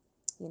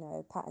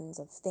 patterns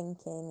of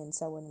thinking and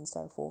so on and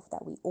so forth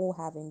that we all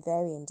have in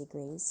varying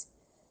degrees,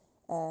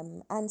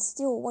 and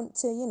still want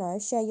to,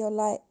 share your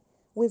light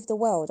with the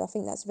world. I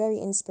think that's very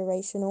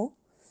inspirational,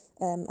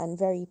 and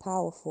very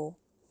powerful.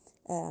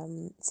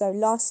 So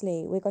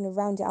lastly, we're going to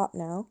round it up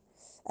now.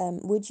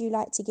 Would you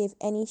like to give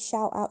any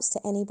shout outs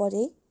to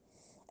anybody,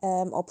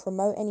 or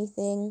promote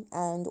anything,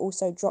 and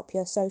also drop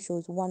your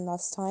socials one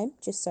last time,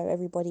 just so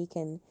everybody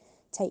can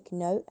take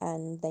note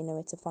and they know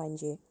where to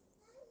find you?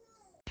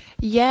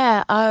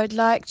 Yeah, I would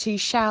like to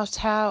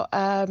shout out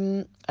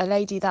a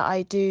lady that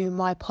I do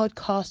my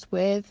podcast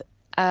with,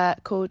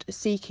 called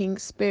Seeking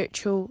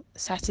Spiritual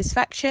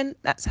Satisfaction.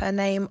 That's her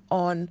name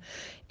on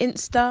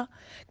Insta.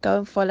 Go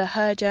and follow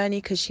her journey,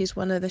 because she's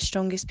one of the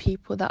strongest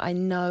people that I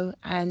know,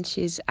 and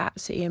she's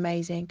absolutely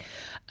amazing.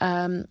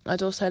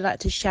 I'd also like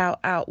to shout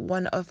out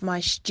one of my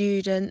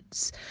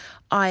students,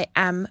 I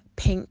Am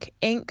Pink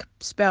Ink,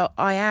 spelled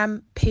I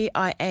Am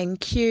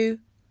PINQ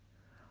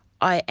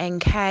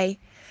INK.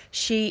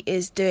 She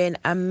is doing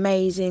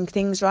amazing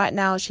things right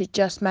now. She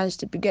just managed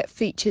to get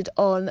featured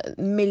on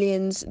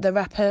Millions, the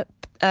rapper,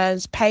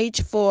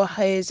 page for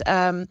his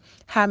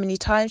How Many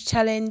Times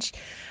challenge,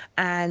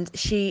 and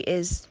she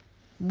is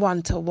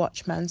one to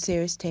watch, man.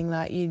 Serious thing.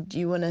 Like,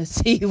 you want to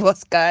see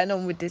what's going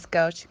on with this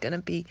girl. She's gonna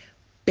be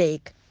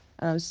big,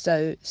 and I'm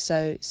so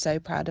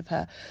proud of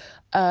her.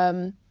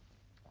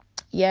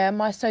 Yeah,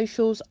 my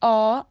socials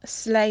are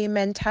Slay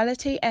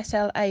Mentality,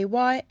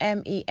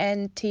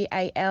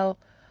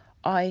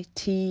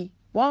 SLAYMENTALITY.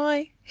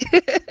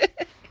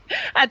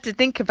 Had to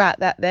think about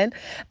that then.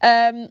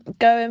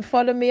 Go and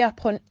follow me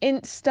up on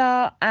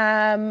Insta.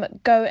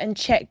 Go and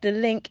check the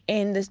link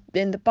in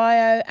the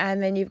bio,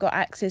 and then you've got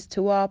access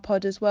to our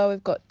pod as well.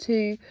 We've got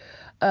two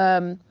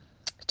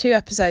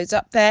episodes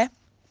up there,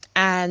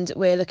 and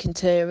we're looking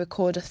to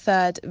record a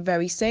third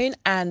very soon,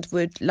 and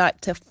would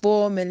like to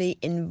formally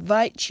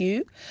invite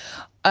you,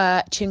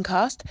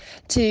 Chincast,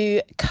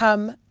 to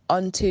come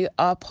onto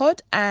our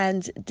pod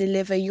and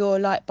deliver your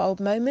light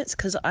bulb moments,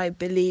 because I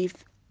believe,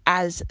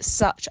 as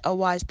such a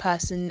wise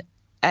person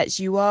as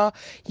you are,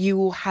 you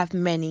will have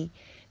many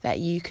that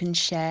you can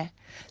share.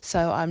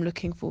 So I'm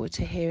looking forward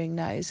to hearing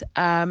those.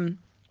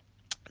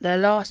 The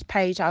last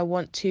page I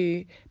want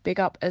to big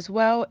up as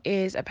well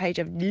is a page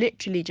I've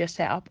literally just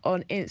set up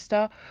on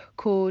Insta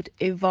called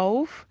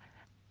Evolve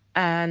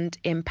and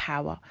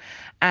Empower.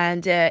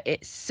 And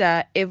it's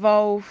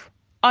evolve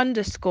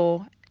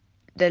underscore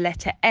the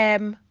letter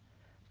M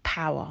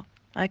power.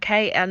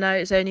 Okay, I know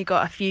it's only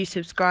got a few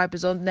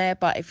subscribers on there,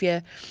 but if you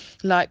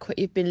like what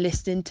you've been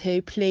listening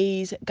to,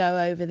 please go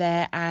over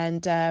there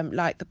and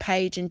like the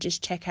page, and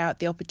just check out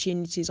the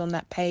opportunities on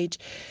that page.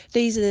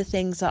 These are the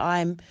things that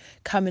I'm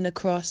coming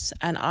across,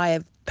 and I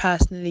have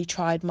personally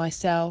tried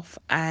myself,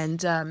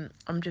 and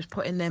I'm just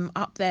putting them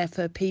up there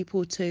for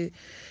people to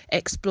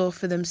explore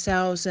for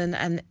themselves,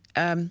 and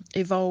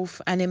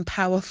evolve and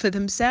empower for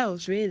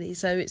themselves, really.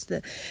 So it's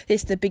the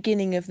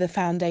beginning of the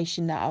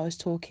foundation that I was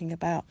talking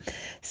about.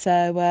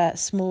 So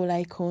small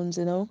acorns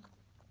and all.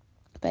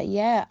 But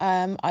yeah,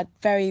 I'd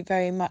very,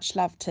 very much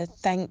love to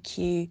thank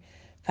you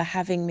for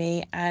having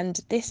me, and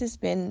this has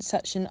been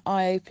such an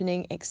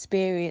eye-opening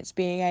experience,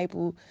 being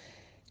able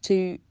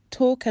to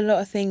talk a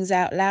lot of things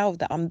out loud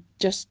that I'm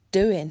just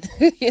doing,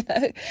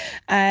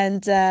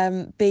 and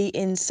be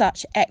in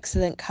such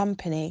excellent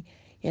company,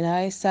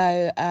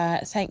 So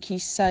thank you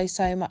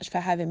so much for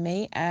having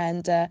me.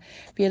 And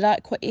if you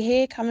like what you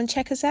hear, come and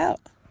check us out.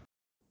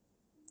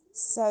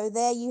 So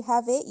there you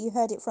have it. You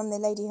heard it from the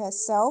lady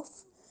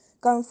herself.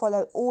 Go and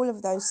follow all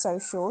of those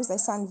socials. They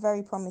sound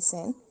very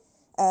promising.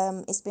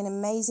 It's been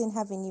amazing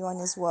having you on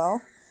as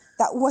well.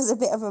 That was a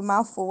bit of a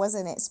mouthful,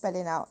 wasn't it?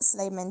 Spelling out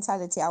slay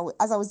mentality.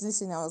 As I was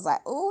listening, I was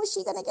like, oh, is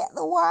she going to get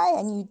the Y?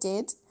 And you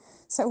did.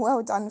 So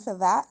well done for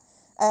that.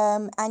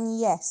 And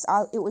yes,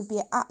 it would be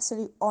an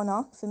absolute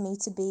honour for me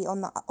to be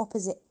on the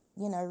opposite,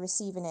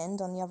 receiving end,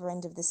 on the other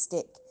end of the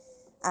stick,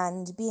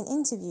 and being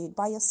interviewed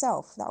by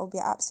yourself. That would be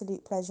an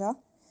absolute pleasure.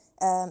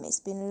 It's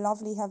been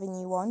lovely having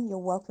you on. You're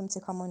welcome to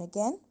come on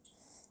again.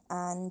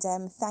 And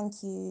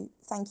thank you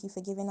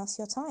for giving us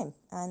your time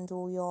and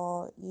all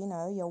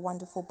your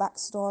wonderful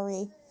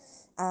backstory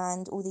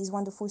and all these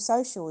wonderful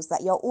socials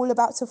that you're all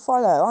about to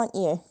follow, aren't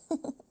you?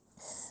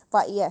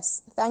 But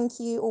yes, thank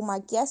you all my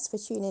guests for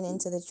tuning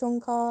into the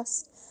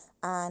Chuncast,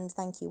 and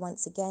thank you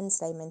once again,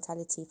 Slay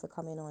Mentality, for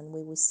coming on.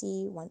 We will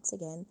see you once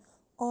again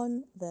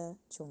on the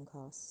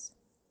Chuncast.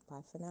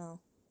 Bye for now.